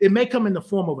crisis. It may come in the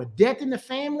form of a death in the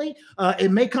family.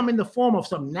 It may come in the form of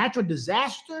some natural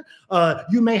disaster.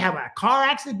 You may have a car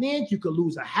accident. You could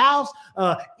lose a house.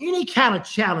 Any kind of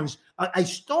challenge. A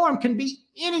storm can be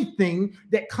anything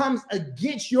that comes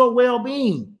against your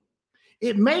well-being.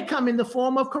 It may come in the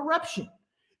form of corruption.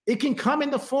 It can come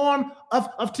in the form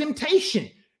of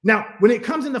temptation. Now, when it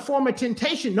comes in the form of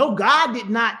temptation, no, God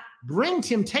did not bring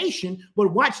temptation,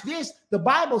 but watch this. The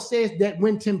Bible says that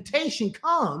when temptation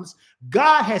comes,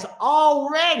 God has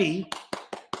already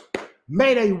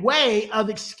made a way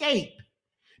of escape.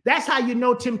 That's how you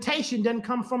know temptation doesn't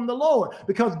come from the Lord,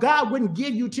 because God wouldn't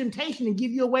give you temptation and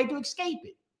give you a way to escape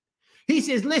it. He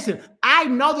says, listen, I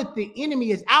know that the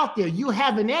enemy is out there. You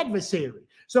have an adversary.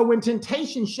 So when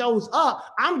temptation shows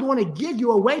up, I'm going to give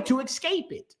you a way to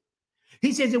escape it.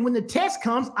 He says, and when the test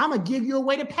comes, I'm going to give you a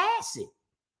way to pass it.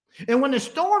 And when the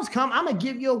storms come, I'm going to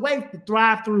give you a way to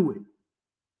thrive through it.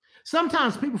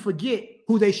 Sometimes people forget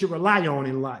who they should rely on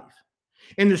in life.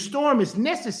 And the storm is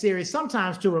necessary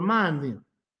sometimes to remind them.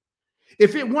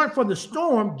 If it weren't for the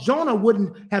storm, Jonah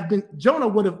would have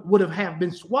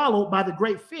been swallowed by the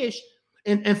great fish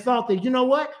and thought that, you know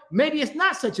what, maybe it's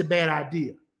not such a bad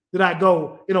idea that I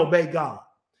go and obey God.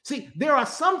 See, there are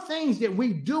some things that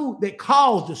we do that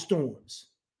cause the storms.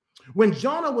 When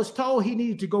Jonah was told he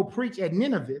needed to go preach at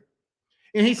Nineveh,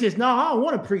 and he says, no, I don't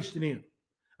want to preach to them.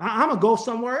 I'm going to go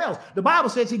somewhere else. The Bible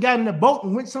says he got in the boat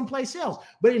and went someplace else.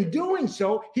 But in doing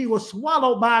so, he was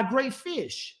swallowed by a great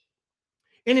fish.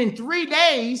 And in 3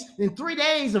 days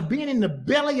of being in the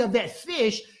belly of that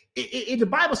fish, the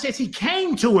Bible says he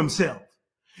came to himself.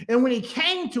 And when he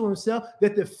came to himself,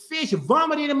 that the fish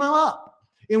vomited him up.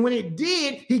 And when it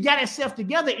did, he got himself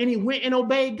together and he went and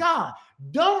obeyed God.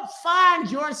 Don't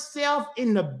find yourself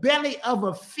in the belly of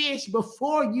a fish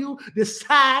before you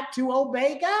decide to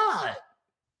obey God.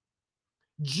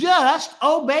 Just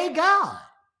obey God.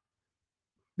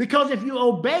 Because if you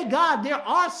obey God, there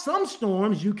are some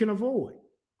storms you can avoid.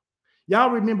 Y'all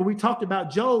remember we talked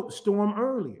about Job's storm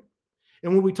earlier.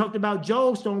 And when we talked about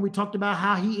Job's storm, we talked about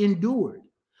how he endured.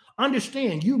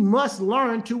 Understand, you must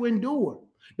learn to endure.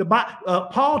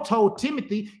 Paul told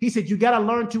Timothy, he said, you got to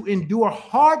learn to endure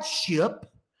hardship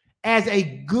as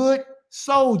a good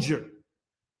soldier.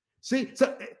 See,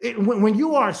 so when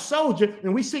you are a soldier,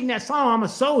 and we sing that song, I'm a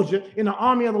soldier in the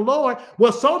army of the Lord,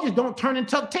 well, soldiers don't turn and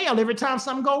tuck tail every time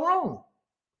something goes wrong.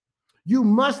 You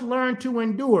must learn to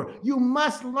endure. You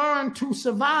must learn to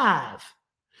survive.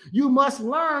 You must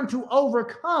learn to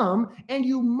overcome, and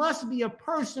you must be a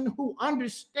person who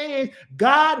understands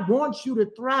God wants you to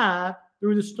thrive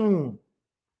through the storm.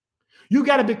 You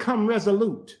got to become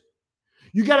resolute.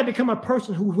 You got to become a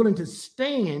person who's willing to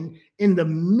stand in the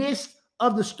midst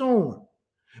of the storm.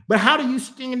 But how do you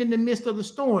stand in the midst of the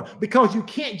storm? Because you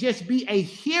can't just be a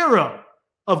hearer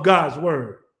of God's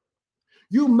word.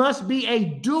 You must be a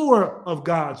doer of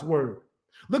God's word.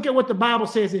 Look at what the Bible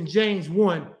says in James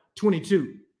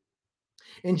 1:22.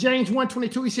 In James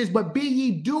 1:22, he says, but be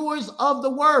ye doers of the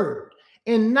word,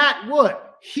 and not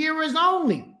what? Hearers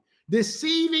only,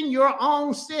 deceiving your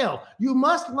own self. You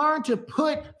must learn to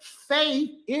put faith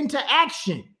into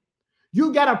action.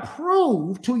 You got to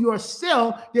prove to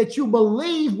yourself that you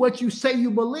believe what you say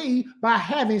you believe by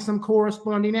having some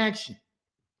corresponding action.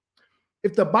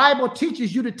 If the Bible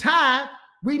teaches you to tithe,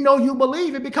 we know you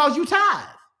believe it because you tithe.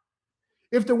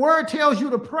 If the word tells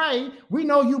you to pray, we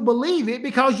know you believe it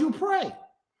because you pray.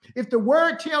 If the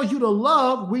word tells you to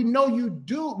love, we know you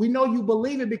do. We know you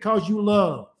believe it because you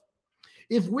love.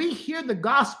 If we hear the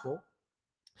gospel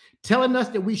telling us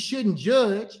that we shouldn't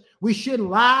judge, we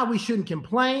shouldn't lie, we shouldn't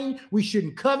complain, we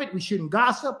shouldn't covet, we shouldn't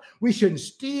gossip, we shouldn't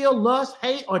steal, lust,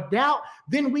 hate, or doubt,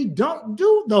 then we don't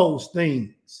do those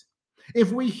things.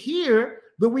 If we hear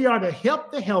that we are to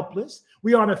help the helpless,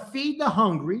 we are to feed the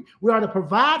hungry, we are to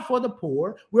provide for the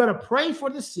poor, we are to pray for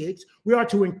the sick, we are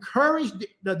to encourage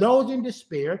those in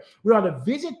despair, we are to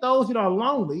visit those that are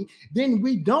lonely, then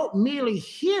we don't merely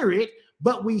hear it,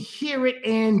 but we hear it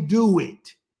and do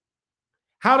it.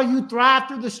 How do you thrive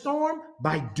through the storm?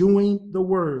 By doing the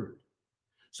word.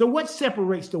 So what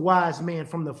separates the wise man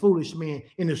from the foolish man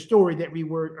in the story that we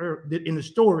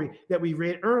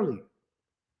read earlier?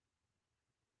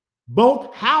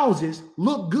 Both houses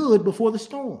look good before the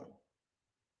storm.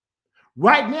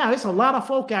 Right now, there's a lot of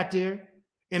folk out there,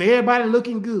 and everybody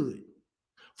looking good.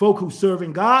 Folk who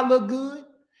serving God look good,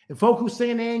 and folk who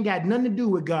saying they ain't got nothing to do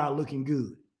with God looking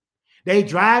good. They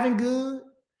driving good,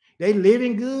 they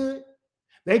living good.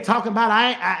 They talking about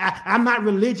I'm not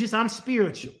religious, I'm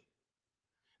spiritual.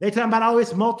 They talking about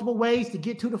it's multiple ways to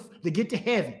get to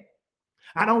heaven.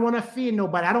 I don't want to offend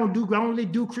nobody. I only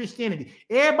do Christianity.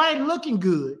 Everybody looking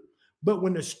good, but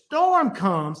when the storm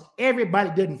comes, everybody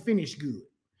doesn't finish good.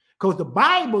 Because the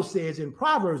Bible says in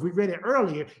Proverbs, we read it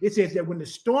earlier, it says that when the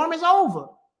storm is over,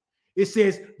 it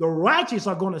says the righteous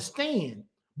are going to stand,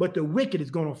 but the wicked is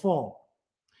going to fall.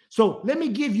 So let me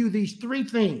give you these three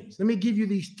things. Let me give you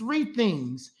these three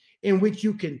things in which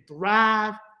you can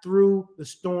thrive through the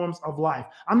storms of life.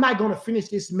 I'm not going to finish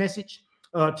this message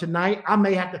tonight. I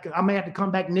may have to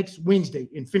come back next Wednesday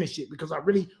and finish it because I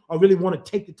really want to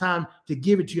take the time to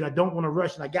give it to you. And I don't want to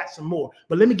rush, and I got some more.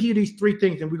 But let me give you these three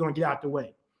things, and we're going to get out the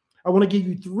way. I want to give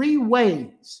you three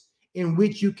ways in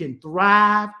which you can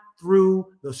thrive through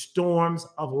the storms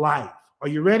of life. Are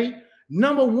you ready?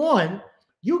 Number one,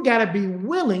 you got to be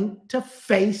willing to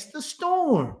face the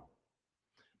storm.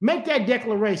 Make that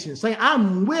declaration. Say,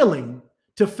 I'm willing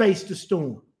to face the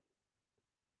storm.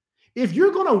 If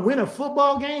you're going to win a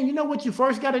football game, you know what you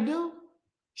first got to do?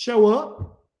 Show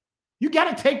up. You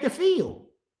got to take the field.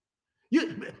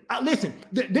 Listen,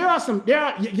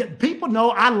 people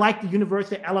know I like the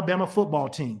University of Alabama football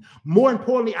team. More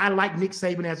importantly, I like Nick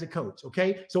Saban as a coach,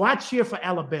 okay? So I cheer for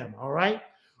Alabama, all right?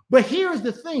 But here's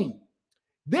the thing.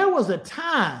 There was a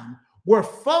time where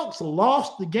folks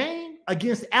lost the game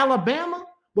against Alabama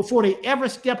before they ever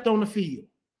stepped on the field.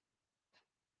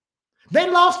 They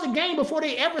lost the game before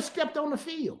they ever stepped on the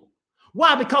field.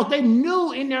 Why? Because they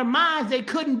knew in their minds they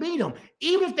couldn't beat them.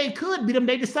 Even if they could beat them,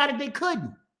 they decided they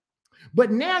couldn't.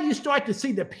 But now you start to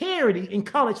see the parity in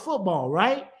college football,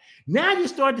 right? Now you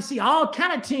start to see all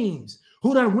kind of teams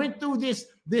who done went through this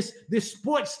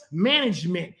sports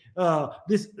management,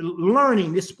 this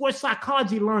learning, this sports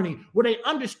psychology learning, where they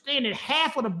understand that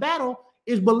half of the battle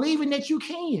is believing that you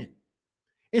can.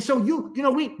 And so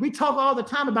we talk all the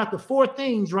time about the four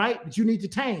things, right, that you need to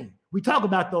tame. We talk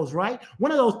about those, right?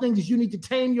 One of those things is you need to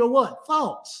tame your what?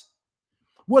 Thoughts.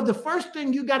 Well, the first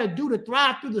thing you got to do to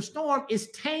thrive through the storm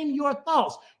is tame your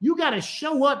thoughts. You got to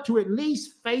show up to at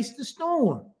least face the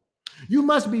storm. You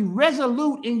must be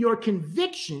resolute in your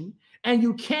conviction and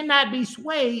you cannot be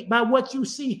swayed by what you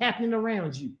see happening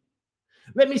around you.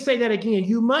 Let me say that again.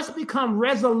 You must become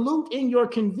resolute in your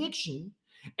conviction,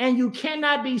 and you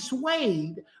cannot be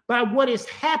swayed by what is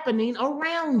happening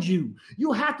around you.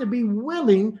 You have to be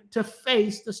willing to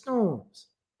face the storms.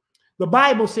 The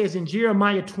Bible says in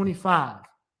Jeremiah 25,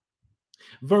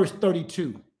 verse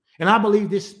 32, and I believe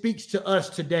this speaks to us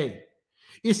today.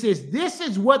 It says, "This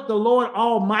is what the Lord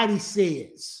Almighty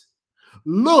says.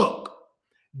 Look,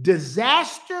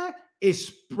 disaster is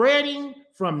spreading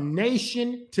from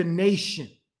nation to nation.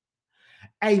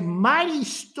 A mighty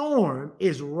storm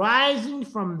is rising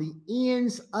from the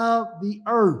ends of the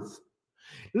earth."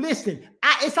 Listen,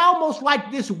 it's almost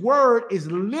like this word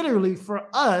is literally for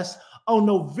us on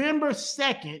November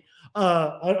 2nd,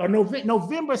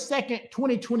 November 2nd,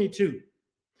 2022.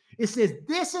 It says,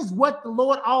 "This is what the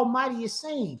Lord Almighty is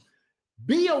saying.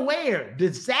 Be aware,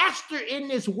 disaster in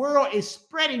this world is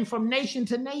spreading from nation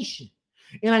to nation,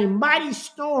 and a mighty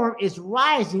storm is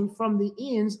rising from the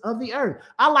ends of the earth."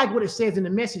 I like what it says in the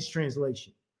Message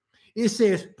translation. It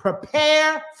says,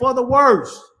 "Prepare for the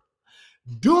worst.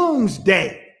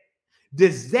 Doomsday.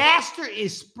 Disaster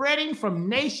is spreading from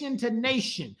nation to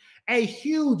nation. A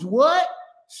huge what?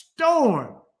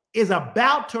 Storm is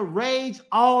about to rage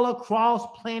all across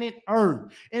planet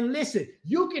Earth." And listen,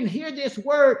 you can hear this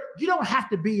word. You don't have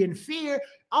to be in fear.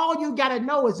 All you got to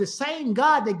know is the same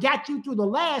God that got you through the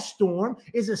last storm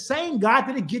is the same God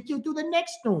that'll get you through the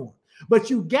next storm. But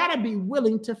you got to be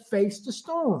willing to face the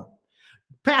storm.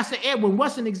 Pastor Edwin,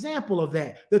 what's an example of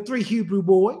that? The 3 Hebrew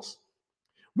boys.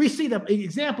 We see the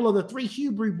example of the 3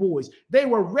 Hebrew boys. They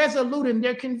were resolute in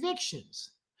their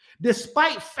convictions.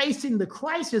 Despite facing the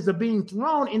crisis of being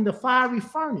thrown in the fiery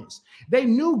furnace, they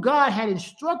knew God had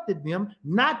instructed them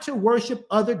not to worship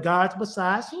other gods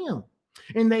besides him.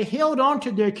 And they held on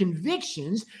to their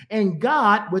convictions and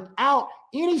God without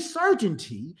any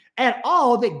certainty at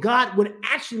all that God would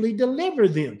actually deliver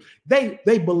them. They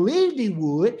believed he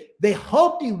would, they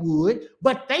hoped he would,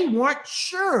 but they weren't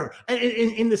sure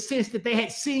in the sense that they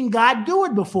had seen God do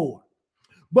it before.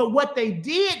 But what they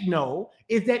did know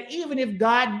is that even if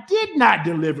God did not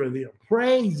deliver them,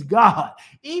 praise God,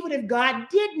 even if God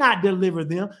did not deliver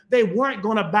them, they weren't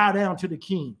going to bow down to the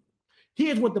king.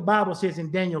 Here's what the Bible says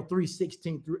in Daniel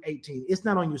 3:16 through 18. It's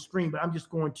not on your screen, but I'm just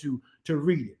going to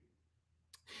read it.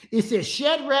 It says,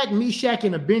 "Shadrach, Meshach,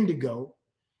 and Abednego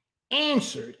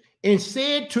answered and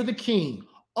said to the king,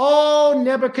 'O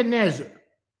Nebuchadnezzar,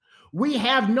 we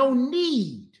have no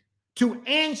need to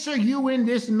answer you in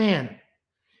this manner.'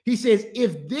 He says,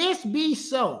 'If this be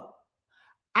so,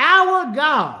 our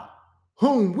God,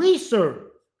 whom we serve,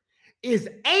 is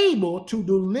able to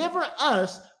deliver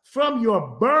us from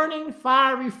your burning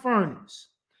fiery furnace,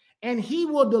 and he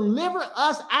will deliver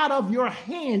us out of your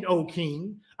hand, O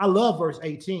king.'" I love verse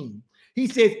 18. He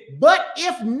says, "But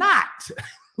if not,"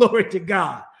 glory to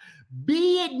God,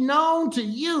 "be it known to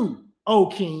you, O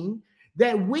king,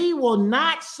 that we will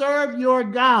not serve your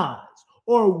gods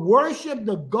or worship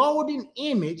the golden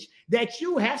image that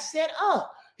you have set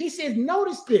up." He says,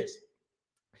 notice this.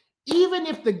 Even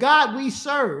if the God we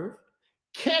serve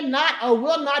cannot or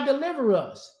will not deliver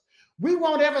us, we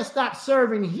won't ever stop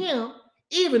serving him,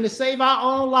 even to save our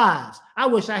own lives. I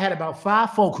wish I had about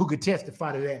 5 folk who could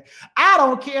testify to that. I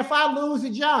don't care if I lose a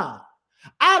job.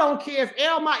 I don't care if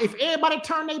everybody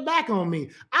turn their back on me.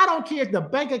 I don't care if the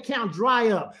bank account dry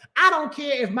up. I don't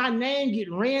care if my name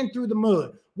get ran through the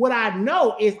mud. What I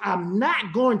know is I'm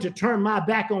not going to turn my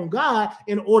back on God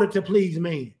in order to please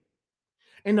man.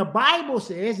 And the Bible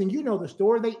says, and you know the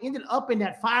story, they ended up in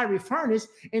that fiery furnace,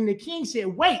 and the king said,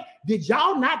 "Wait, did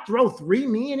y'all not throw 3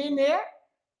 men in there?"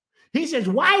 He says,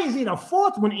 "Why is it a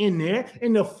 4th one in there?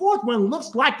 And the 4th one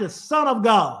looks like the Son of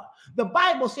God." The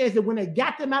Bible says that when they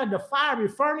got them out of the fiery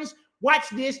furnace, watch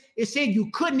this, it said you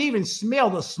couldn't even smell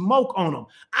the smoke on them.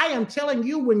 I am telling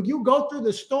you, when you go through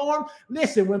the storm,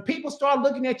 listen, when people start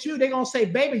looking at you, they're going to say,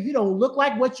 "Baby, you don't look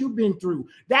like what you've been through."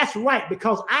 That's right,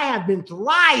 because I have been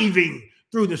thriving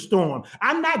through the storm.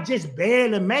 I'm not just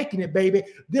barely making it, baby.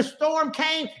 The storm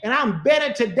came, and I'm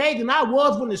better today than I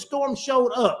was when the storm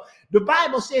showed up. The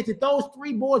Bible says that those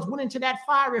 3 boys went into that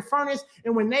fiery furnace,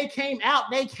 and when they came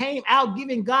out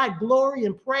giving God glory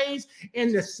and praise,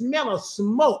 and the smell of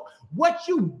smoke. What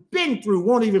you've been through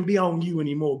won't even be on you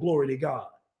anymore, glory to God.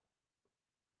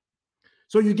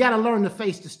 So you got to learn to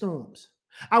face the storms.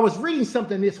 I was reading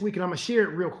something this week, and I'm going to share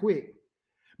it real quick,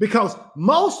 because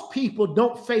most people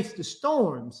don't face the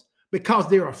storms because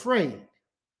they're afraid.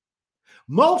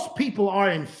 Most people are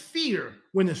in fear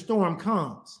when the storm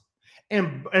comes.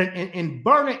 And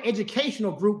Burner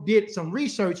Educational Group did some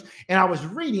research, and I was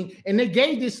reading, and they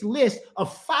gave this list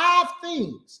of 5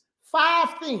 things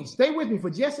 5 things. Stay with me for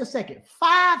just a second.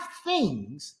 5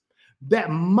 things that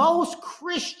most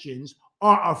Christians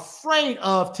are afraid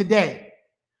of today.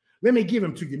 Let me give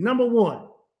them to you. Number 1,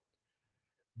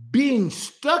 being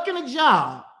stuck in a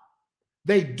job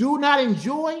they do not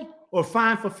enjoy or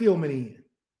find fulfillment in.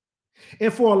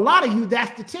 And for a lot of you,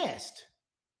 that's the test.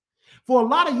 For a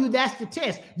lot of you, that's the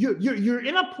test. You're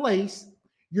in a place,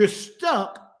 you're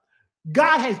stuck.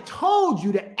 God has told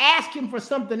you to ask him for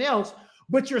something else,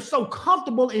 but you're so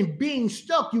comfortable in being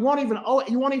stuck, you won't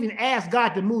even ask God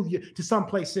to move you to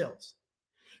someplace else.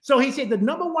 So he said the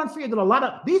number 1 fear that a lot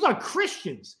of, these are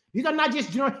Christians. These are not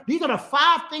just, these are the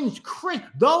 5 things,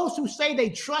 those who say they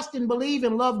trust and believe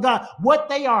and love God, what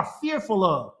they are fearful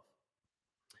of.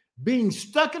 Being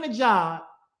stuck in a job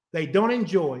they don't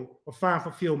enjoy or find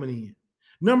fulfillment in.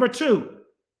 Number 2,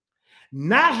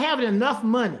 not having enough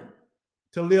money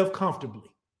to live comfortably.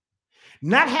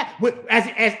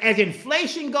 As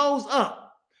inflation goes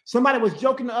up. Somebody was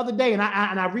joking the other day, and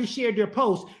I reshared their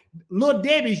post. Little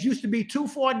Debbie's used to be $2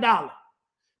 for $1.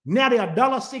 Now they're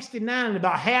 $1.69 and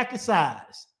about half the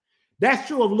size. That's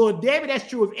true of Little Debbie. That's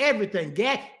true of everything.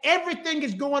 Everything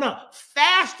is going up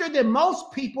faster than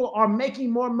most people are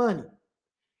making more money.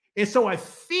 And so a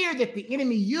fear that the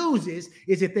enemy uses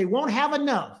is that they won't have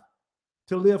enough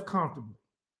to live comfortably.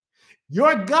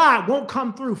 Your God won't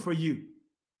come through for you.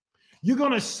 You're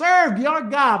going to serve your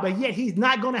God, but yet he's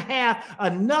not going to have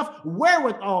enough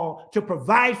wherewithal to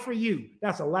provide for you.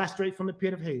 That's a lie straight from the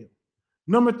pit of hell.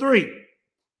 Number 3,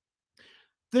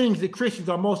 things that Christians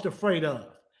are most afraid of.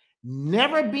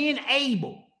 Never being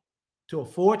able to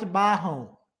afford to buy a home.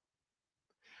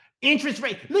 Interest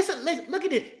rate. Listen, look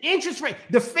at it. Interest rate.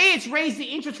 The Feds raised the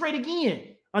interest rate again.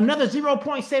 Another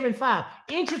 0.75.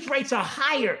 Interest rates are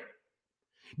higher.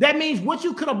 That means what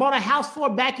you could have bought a house for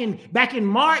back in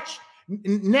March,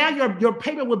 now your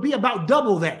payment would be about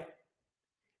double that.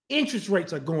 Interest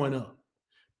rates are going up.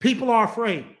 People are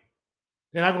afraid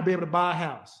they're not going to be able to buy a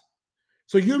house.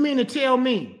 So you mean to tell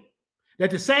me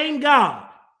that the same God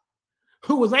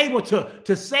who was able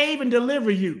to save and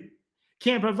deliver you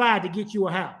can't provide to get you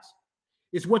a house?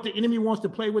 It's what the enemy wants to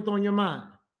play with on your mind.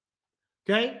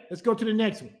 Okay, let's go to the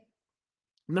next one.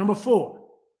 Number 4,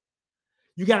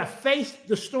 you got to face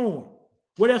the storm.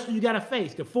 What else do you got to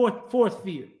face? The fourth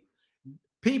fear.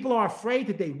 People are afraid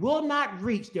that they will not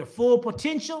reach their full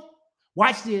potential.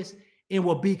 Watch this. And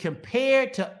will be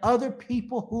compared to other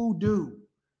people who do.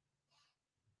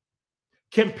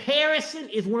 Comparison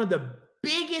is one of the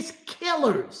biggest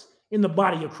killers in the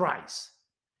body of Christ.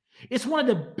 It's one of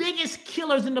the biggest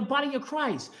killers in the body of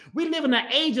Christ. We live in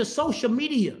an age of social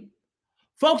media.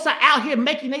 Folks are out here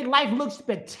making their life look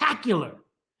spectacular.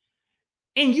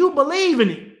 And you believe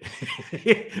in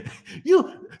it.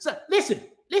 Listen.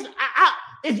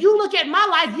 If you look at my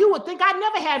life, you would think I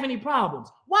never have any problems.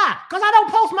 Why? Because I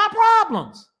don't post my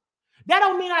problems. That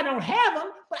don't mean I don't have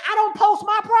them, but I don't post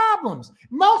my problems.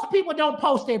 Most people don't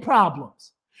post their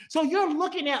problems. So you're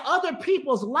looking at other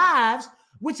people's lives,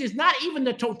 which is not even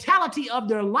the totality of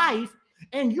their life,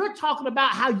 and you're talking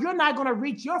about how you're not going to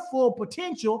reach your full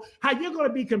potential, how you're going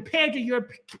to be compared to your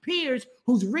peers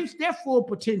who's reached their full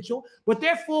potential, but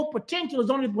their full potential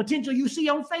is only the potential you see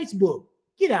on Facebook.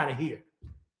 Get out of here.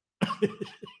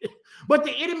 But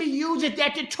the enemy uses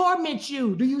that to torment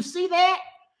you. Do you see that?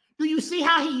 Do you see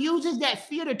how he uses that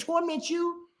fear to torment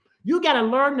you? You got to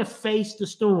learn to face the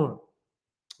storm.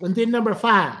 And then number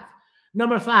 5,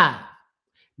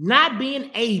 not being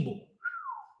able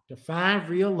to find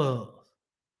real love.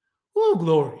 Oh,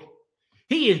 glory.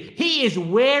 He is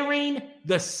wearing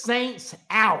the saints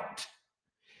out.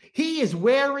 He is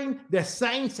wearing the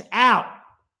saints out.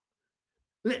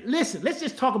 Listen, let's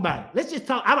just talk about it. Let's just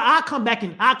talk. I'll come back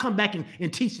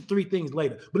and teach you 3 things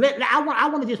later. But I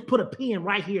want to just put a pin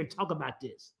right here and talk about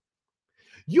this.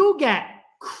 You got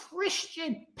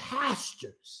Christian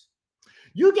pastors.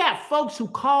 You got folks who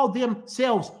call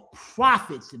themselves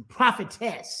prophets and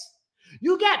prophetess.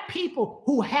 You got people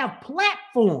who have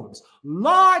platforms,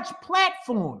 large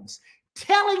platforms,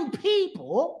 telling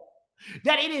people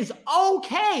that it is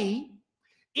okay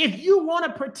if you want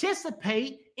to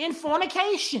participate in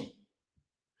fornication.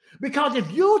 Because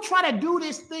if you try to do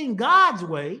this thing God's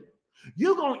way,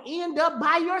 you're going to end up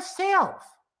by yourself.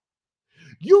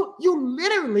 You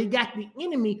literally got the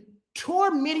enemy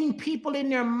tormenting people in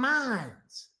their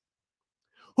minds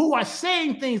who are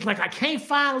saying things like, I can't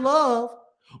find love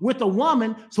with a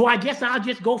woman, so I guess I'll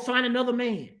just go find another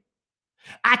man.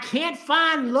 I can't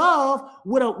find love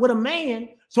with a man,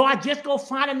 so I just go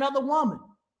find another woman.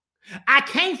 I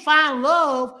can't find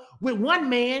love with one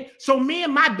man, so me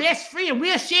and my best friend,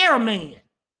 we'll share a man.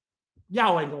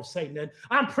 Y'all ain't gonna say nothing.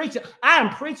 I am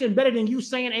preaching better than you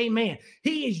saying amen.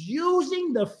 He is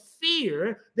using the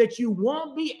fear that you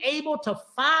won't be able to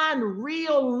find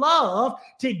real love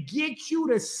to get you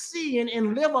to sin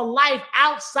and live a life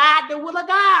outside the will of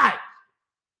God.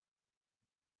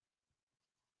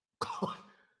 God,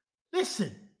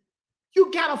 listen, you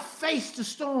gotta face the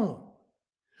storm.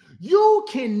 You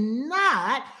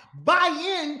cannot buy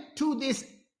into this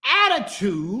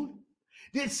attitude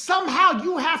that somehow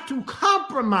you have to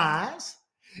compromise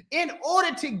in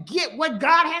order to get what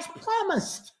God has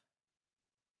promised.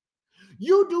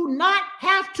 You do not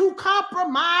have to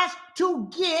compromise to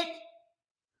get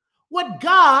what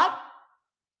God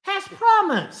has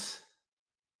promised.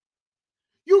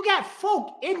 You got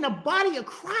folk in the body of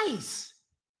Christ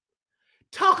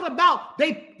talking about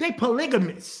they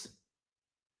polygamists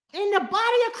in the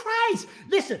body of Christ.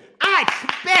 Listen, I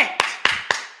expect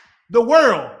the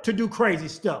world to do crazy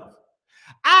stuff.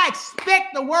 I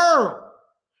expect the world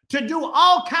to do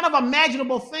all kind of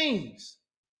imaginable things.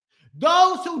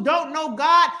 Those who don't know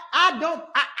God,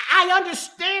 I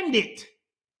understand it.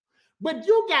 But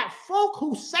you got folk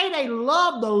who say they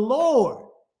love the Lord,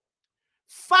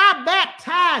 fire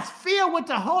baptized, filled with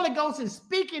the Holy Ghost and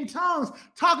speak in tongues,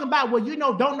 talking about, well,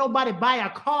 don't nobody buy a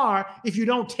car if you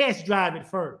don't test drive it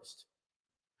first.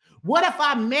 What if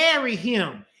I marry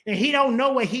him and he don't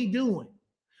know what he doing?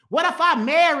 What if I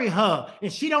marry her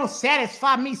and she don't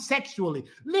satisfy me sexually?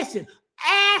 Listen,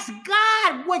 ask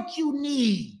God what you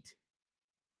need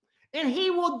and he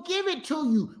will give it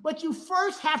to you. But you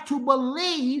first have to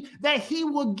believe that he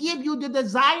will give you the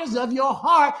desires of your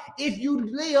heart if you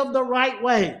live the right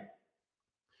way.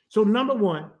 So number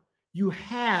one, you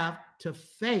have to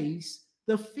face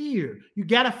the fear. You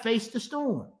got to face the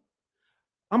storm.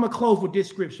 I'm going to close with this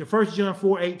scripture, 1 John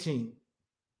 4:18.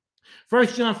 1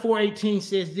 John 4:18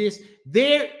 says this: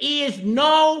 there is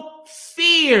no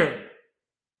fear.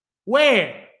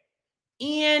 Where?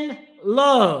 In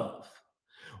love.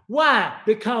 Why?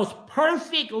 Because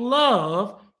perfect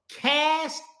love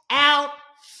casts out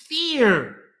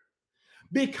fear.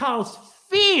 Because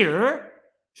fear,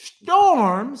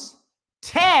 storms,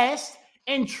 tests,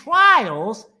 and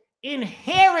trials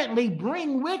inherently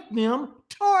bring with them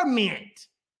torment.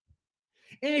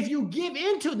 And if you give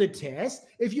into the test,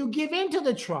 if you give into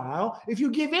the trial, if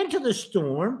you give into the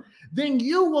storm, then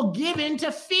you will give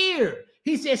into fear.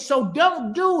 He says, so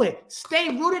don't do it. Stay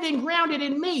rooted and grounded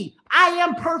in me. I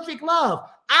am perfect love.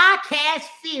 I cast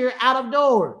fear out of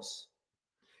doors.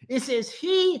 It says,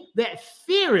 he that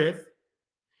feareth,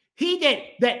 he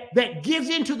that gives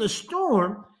into the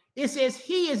storm, it says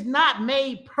he is not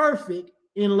made perfect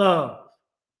in love.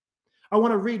 I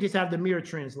want to read this out of the Mirror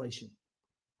translation.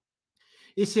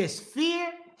 It says,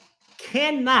 fear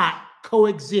cannot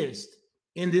coexist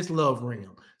in this love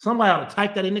realm. Somebody ought to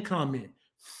type that in the comment.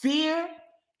 Fear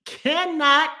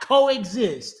cannot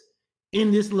coexist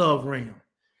in this love realm.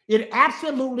 It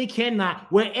absolutely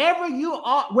cannot. Wherever you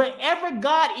are, wherever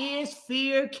God is,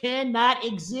 fear cannot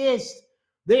exist.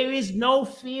 There is no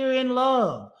fear in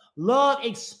love. Love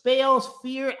expels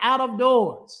fear out of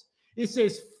doors. It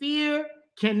says fear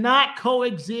cannot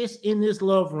coexist in this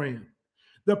love realm.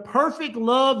 The perfect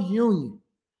love union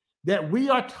that we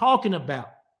are talking about,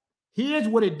 here's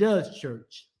what it does,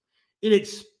 church. It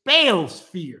expels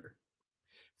fear.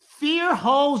 Fear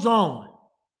holds on,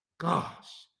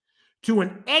 gosh, to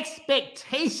an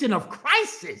expectation of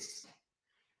crisis.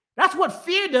 That's what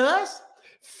fear does.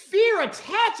 Fear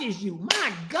attaches you.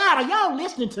 My God, are y'all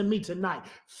listening to me tonight?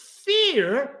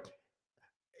 Fear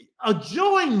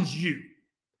adjoins you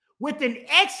with an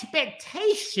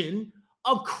expectation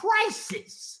of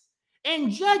crisis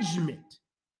and judgment.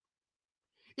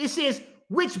 It says,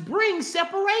 which brings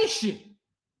separation.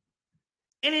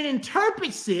 And it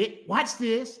interprets it, watch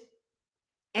this,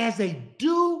 as a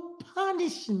due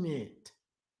punishment.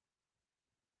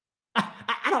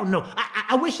 I don't know.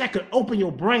 I wish I could open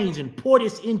your brains and pour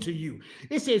this into you.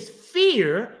 It says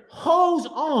fear holds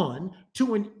on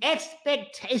to an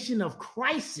expectation of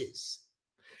crisis,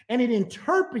 and it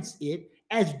interprets it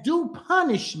as due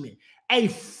punishment, a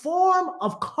form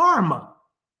of karma.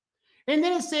 And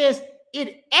then it says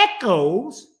it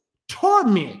echoes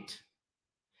torment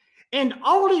and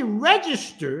only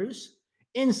registers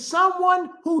in someone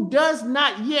who does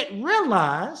not yet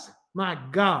realize, my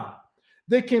God,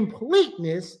 the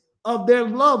completeness of their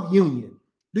love union.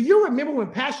 Do you remember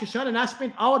when Pastor Sean and I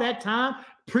spent all that time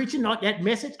preaching that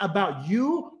message about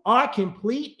you are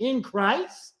complete in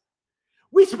Christ?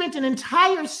 We spent an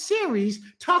entire series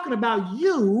talking about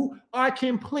you are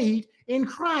complete in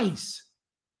Christ.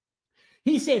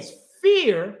 He says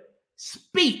fear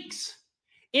speaks,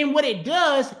 and what it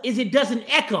does is it doesn't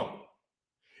echo.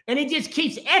 And it just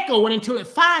keeps echoing until it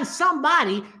finds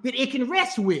somebody that it can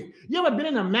rest with. You ever been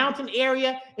in a mountain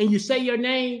area and you say your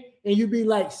name and you be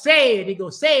like, say it. It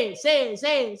goes, say it, say it,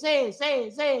 say it, say it, say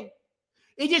it, say it.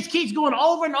 It just keeps going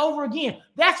over and over again.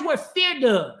 That's what fear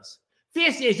does.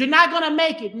 Fear says, you're not going to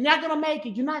make it. You're not going to make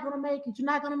it. You're not going to make it. You're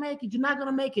not going to make it. You're not going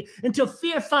to make it. Until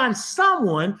fear finds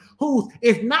someone who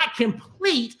is not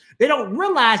complete. They don't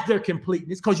realize their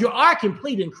completeness because you are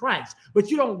complete in Christ, but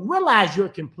you don't realize your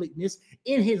completeness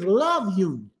in his love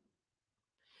union.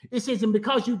 It says, and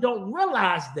because you don't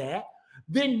realize that,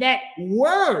 then that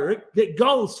word that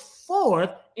goes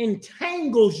forth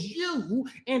entangles you.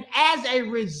 And as a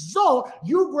result,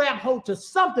 you grab hold to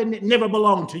something that never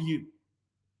belonged to you.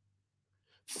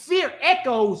 Fear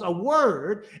echoes a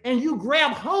word and you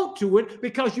grab hold to it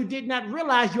because you did not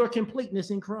realize your completeness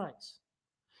in Christ.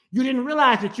 You didn't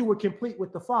realize that you were complete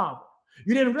with the Father.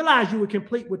 You didn't realize you were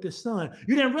complete with the Son.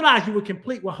 You didn't realize you were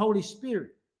complete with Holy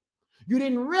Spirit. You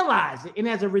didn't realize it. And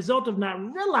as a result of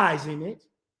not realizing it,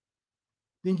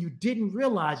 then you didn't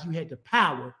realize you had the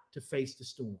power to face the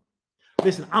storm.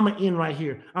 Listen, I'm going to end right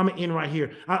here.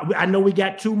 I know we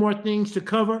got 2 more things to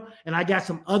cover, and I got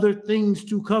some other things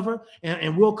to cover,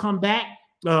 and we'll come back.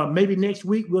 Maybe next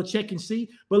week we'll check and see.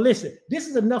 But listen, this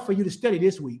is enough for you to study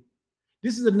this week.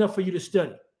 This is enough for you to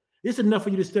study. This is enough for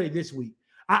you to study this week.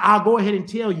 I'll go ahead and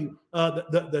tell you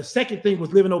the second thing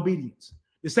was live in obedience.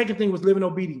 The second thing was live in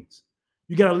obedience.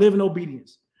 You got to live in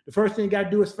obedience. The first thing you got to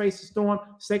do is face the storm.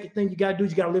 Second thing you got to do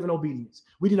is you got to live in obedience.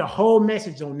 We did a whole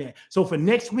message on that. So for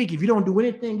next week, if you don't do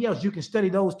anything else, you can study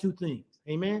those 2 things.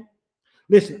 Amen.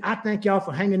 Listen, I thank y'all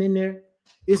for hanging in there.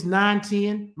 It's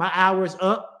 9:10. My hour is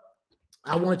up.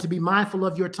 I wanted to be mindful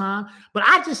of your time, but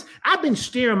I've been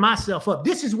stirring myself up.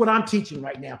 This is what I'm teaching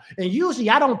right now. And usually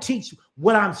I don't teach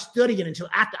what I'm studying until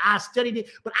after I studied it,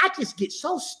 but I just get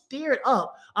so stirred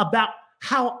up about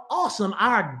how awesome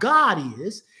our God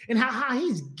is and how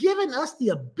he's given us the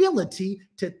ability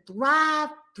to thrive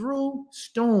through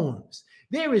storms.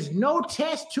 There is no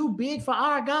test too big for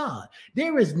our God.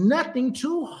 There is nothing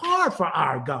too hard for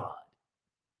our God.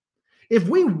 If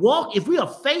we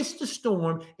face the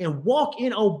storm and walk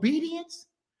in obedience,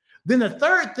 then the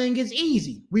third thing is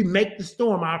easy. We make the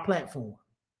storm our platform.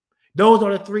 Those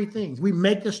are the 3 things. We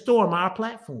make the storm our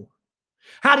platform.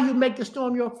 How do you make the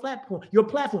storm your platform?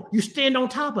 You stand on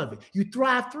top of it. You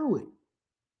thrive through it.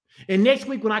 And next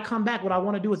week when I come back, what I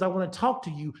want to do is I want to talk to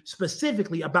you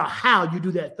specifically about how you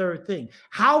do that third thing.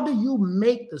 How do you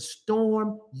make the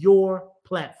storm your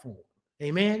platform?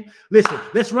 Amen. Listen,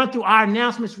 let's run through our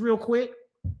announcements real quick.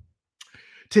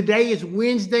 Today is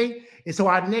Wednesday, and so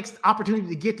our next opportunity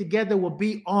to get together will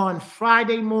be on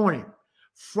Friday morning.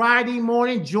 Friday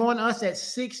morning, join us at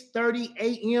 6:30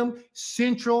 a.m.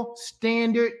 Central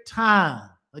Standard Time.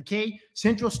 Okay,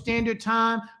 Central Standard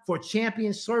Time for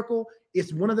Champion Circle.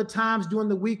 It's one of the times during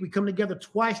the week. We come together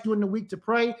twice during the week to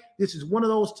pray. This is one of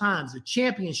those times. The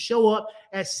champions show up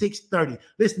at 6:30.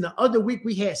 Listen, the other week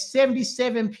we had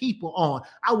 77 people on.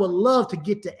 I would love to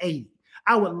get to 80.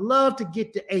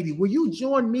 Will you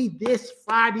join me this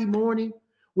Friday morning?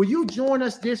 Will you join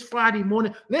us this Friday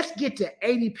morning? Let's get to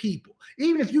 80 people.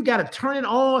 Even if you got to turn it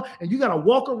on and you got to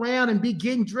walk around and be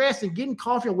getting dressed and getting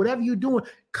coffee or whatever you're doing,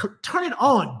 turn it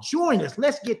on. Join us.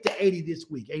 Let's get to 80 this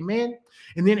week. Amen.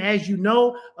 And then, as you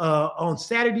know, on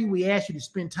Saturday, we ask you to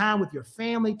spend time with your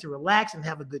family to relax and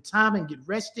have a good time and get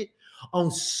rested. On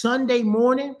Sunday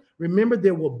morning, remember,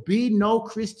 there will be no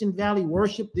Christian Valley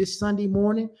worship this Sunday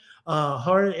morning.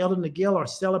 Her and Elder Nigel are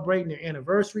celebrating their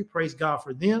anniversary. Praise God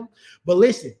for them. But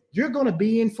listen, you're going to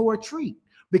be in for a treat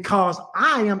because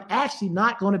I am actually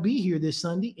not going to be here this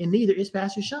Sunday, and neither is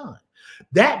Pastor Sean.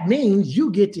 That means you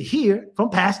get to hear from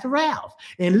Pastor Ralph.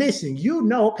 And listen, you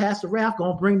know Pastor Ralph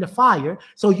going to bring the fire,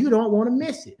 so you don't want to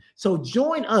miss it. So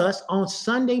join us on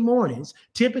Sunday mornings.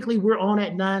 Typically, we're on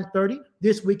at 9:30.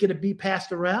 This week, it'll be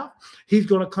Pastor Ralph. He's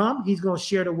going to come. He's going to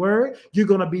share the word. You're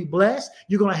going to be blessed.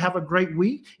 You're going to have a great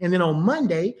week. And then on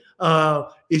Monday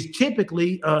is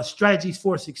typically Strategies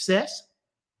for Success.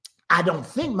 I don't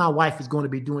think my wife is going to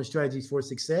be doing Strategies for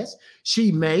Success. She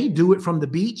may do it from the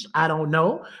beach. I don't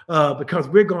know, because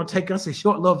we're going to take us a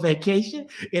short little vacation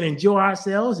and enjoy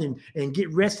ourselves and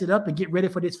get rested up and get ready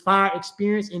for this fire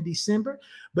experience in December.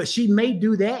 But she may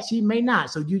do that. She may not.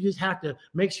 So you just have to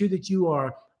make sure that you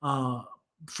are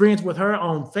friends with her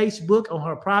on Facebook, on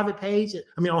her private page.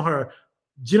 On her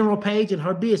general page and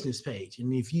her business page.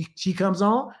 And if she comes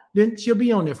on, then she'll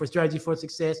be on there for Strategy for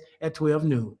Success at 12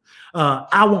 noon.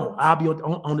 I won't. I'll be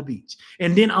on the beach.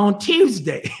 And then on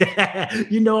Tuesday,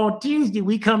 on Tuesday,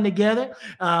 we come together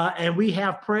and we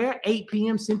have prayer, 8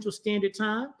 p.m. Central Standard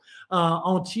Time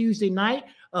on Tuesday night.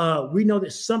 we know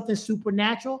that something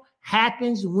supernatural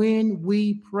happens when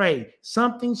we pray.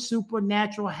 Something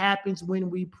supernatural happens when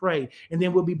we pray. And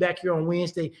then we'll be back here on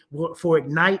Wednesday for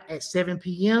Ignite at 7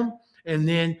 p.m. And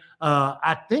then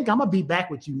I think I'm gonna be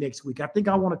back with you next week. I think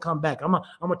I want to come back. I'm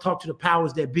gonna talk to the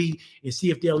powers that be and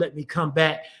see if they'll let me come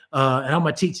back. And I'm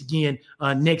gonna teach again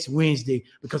next Wednesday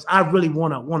because I really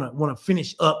wanna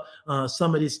finish up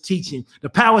some of this teaching. The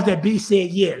powers that be said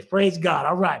yes. Praise God.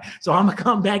 All right. So I'm gonna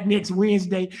come back next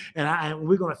Wednesday and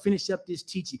we're gonna finish up this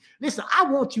teaching. Listen, I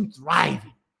want you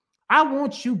thriving. I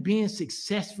want you being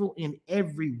successful in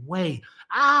every way.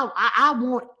 I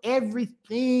want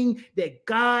everything that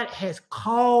God has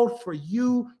called for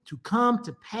you to come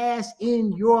to pass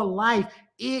in your life.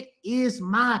 It is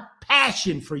my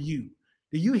passion for you.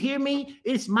 Do you hear me?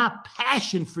 It's my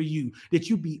passion for you that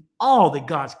you be all that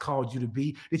God's called you to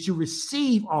be, that you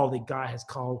receive all that God has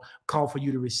called for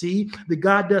you to receive, that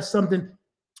God does something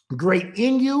great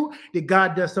in you, that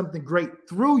God does something great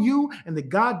through you, and that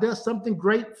God does something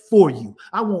great for you.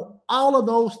 I want all of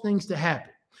those things to happen.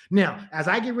 Now, as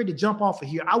I get ready to jump off of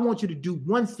here, I want you to do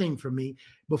one thing for me.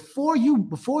 Before you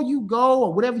go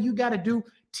or whatever you got to do,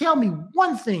 tell me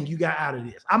one thing you got out of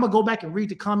this. I'm going to go back and read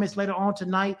the comments later on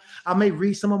tonight. I may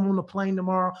read some of them on the plane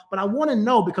tomorrow, but I want to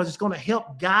know because it's going to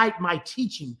help guide my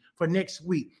teaching for next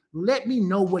week. Let me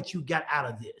know what you got out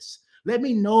of this. Let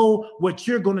me know what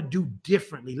you're going to do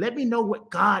differently. Let me know what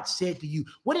God said to you.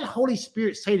 What did Holy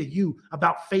Spirit say to you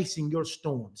about facing your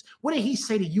storms? What did he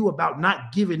say to you about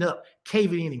not giving up,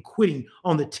 caving in, and quitting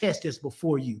on the test that's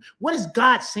before you? What is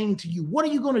God saying to you? What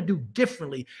are you going to do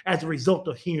differently as a result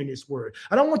of hearing this word?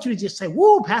 I don't want you to just say,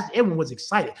 whoa, Pastor Edwin was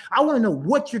excited. I want to know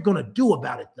what you're going to do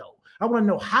about it, though. I want to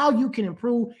know how you can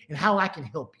improve and how I can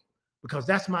help you. Because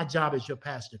that's my job as your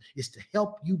pastor, is to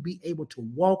help you be able to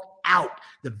walk out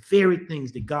the very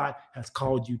things that God has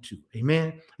called you to.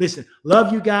 Amen. Listen,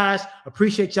 love you guys.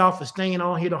 Appreciate y'all for staying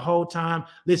on here the whole time.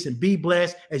 Listen, be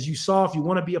blessed. As you saw, if you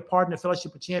want to be a part in the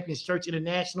Fellowship of Champions Church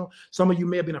International, some of you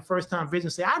may have been a first-time visitor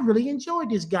and say, I really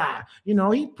enjoyed this guy. You know,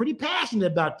 he's pretty passionate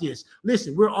about this.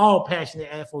 Listen, we're all passionate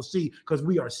at FOC because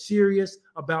we are serious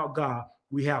about God.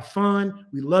 We have fun.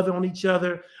 We love it on each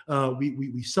other.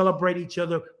 We celebrate each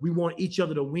other. We want each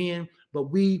other to win,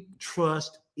 but we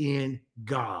trust in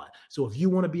God. So if you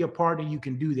want to be a partner, you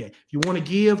can do that. If you want to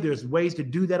give, there's ways to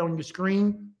do that on your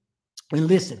screen. And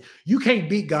listen, you can't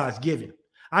beat God's giving.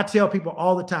 I tell people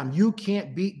all the time, you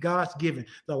can't beat God's giving.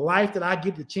 The life that I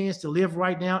get the chance to live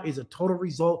right now is a total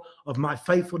result of my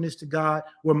faithfulness to God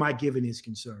where my giving is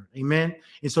concerned. Amen.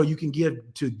 And so you can give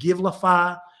to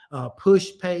Givelify,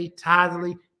 Push Pay,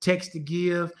 Tithely, Text to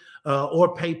Give,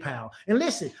 or PayPal. And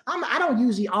listen, I don't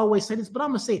usually always say this, but I'm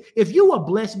going to say, if you are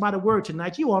blessed by the word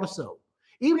tonight, you ought to sow.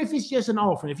 Even if it's just an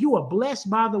offering, if you are blessed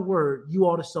by the word, you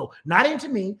ought to sow. Not into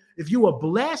me. If you are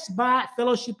blessed by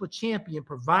Fellowship of Champion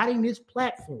providing this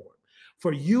platform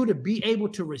for you to be able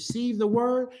to receive the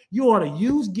word, you ought to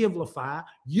use Givelify,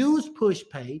 use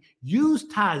PushPay, use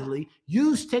Tithely,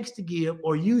 use Text to Give,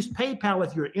 or use PayPal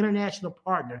if you're an international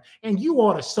partner, and you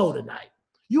ought to sow tonight.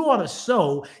 You ought to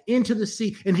sow into the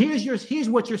seed. And here's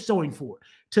what you're sowing for.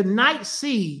 Tonight's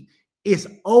seed is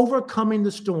overcoming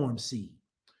the storm seed.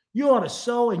 You ought to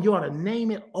sow and you ought to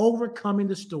name it overcoming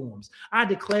the storms. I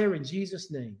declare in Jesus'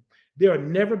 name, there will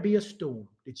never be a storm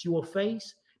that you will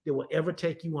face that will ever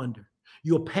take you under.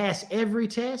 You'll pass every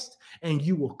test and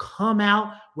you will come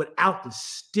out without the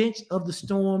stench of the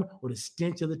storm or the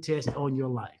stench of the test on your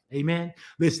life. Amen.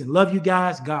 Listen, love you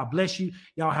guys. God bless you.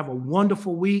 Y'all have a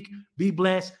wonderful week. Be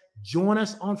blessed. Join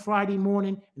us on Friday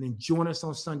morning and then join us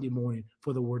on Sunday morning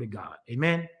for the word of God.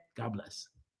 Amen. God bless.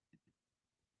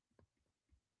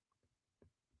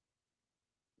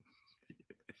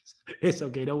 It's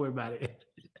okay. Don't worry about it.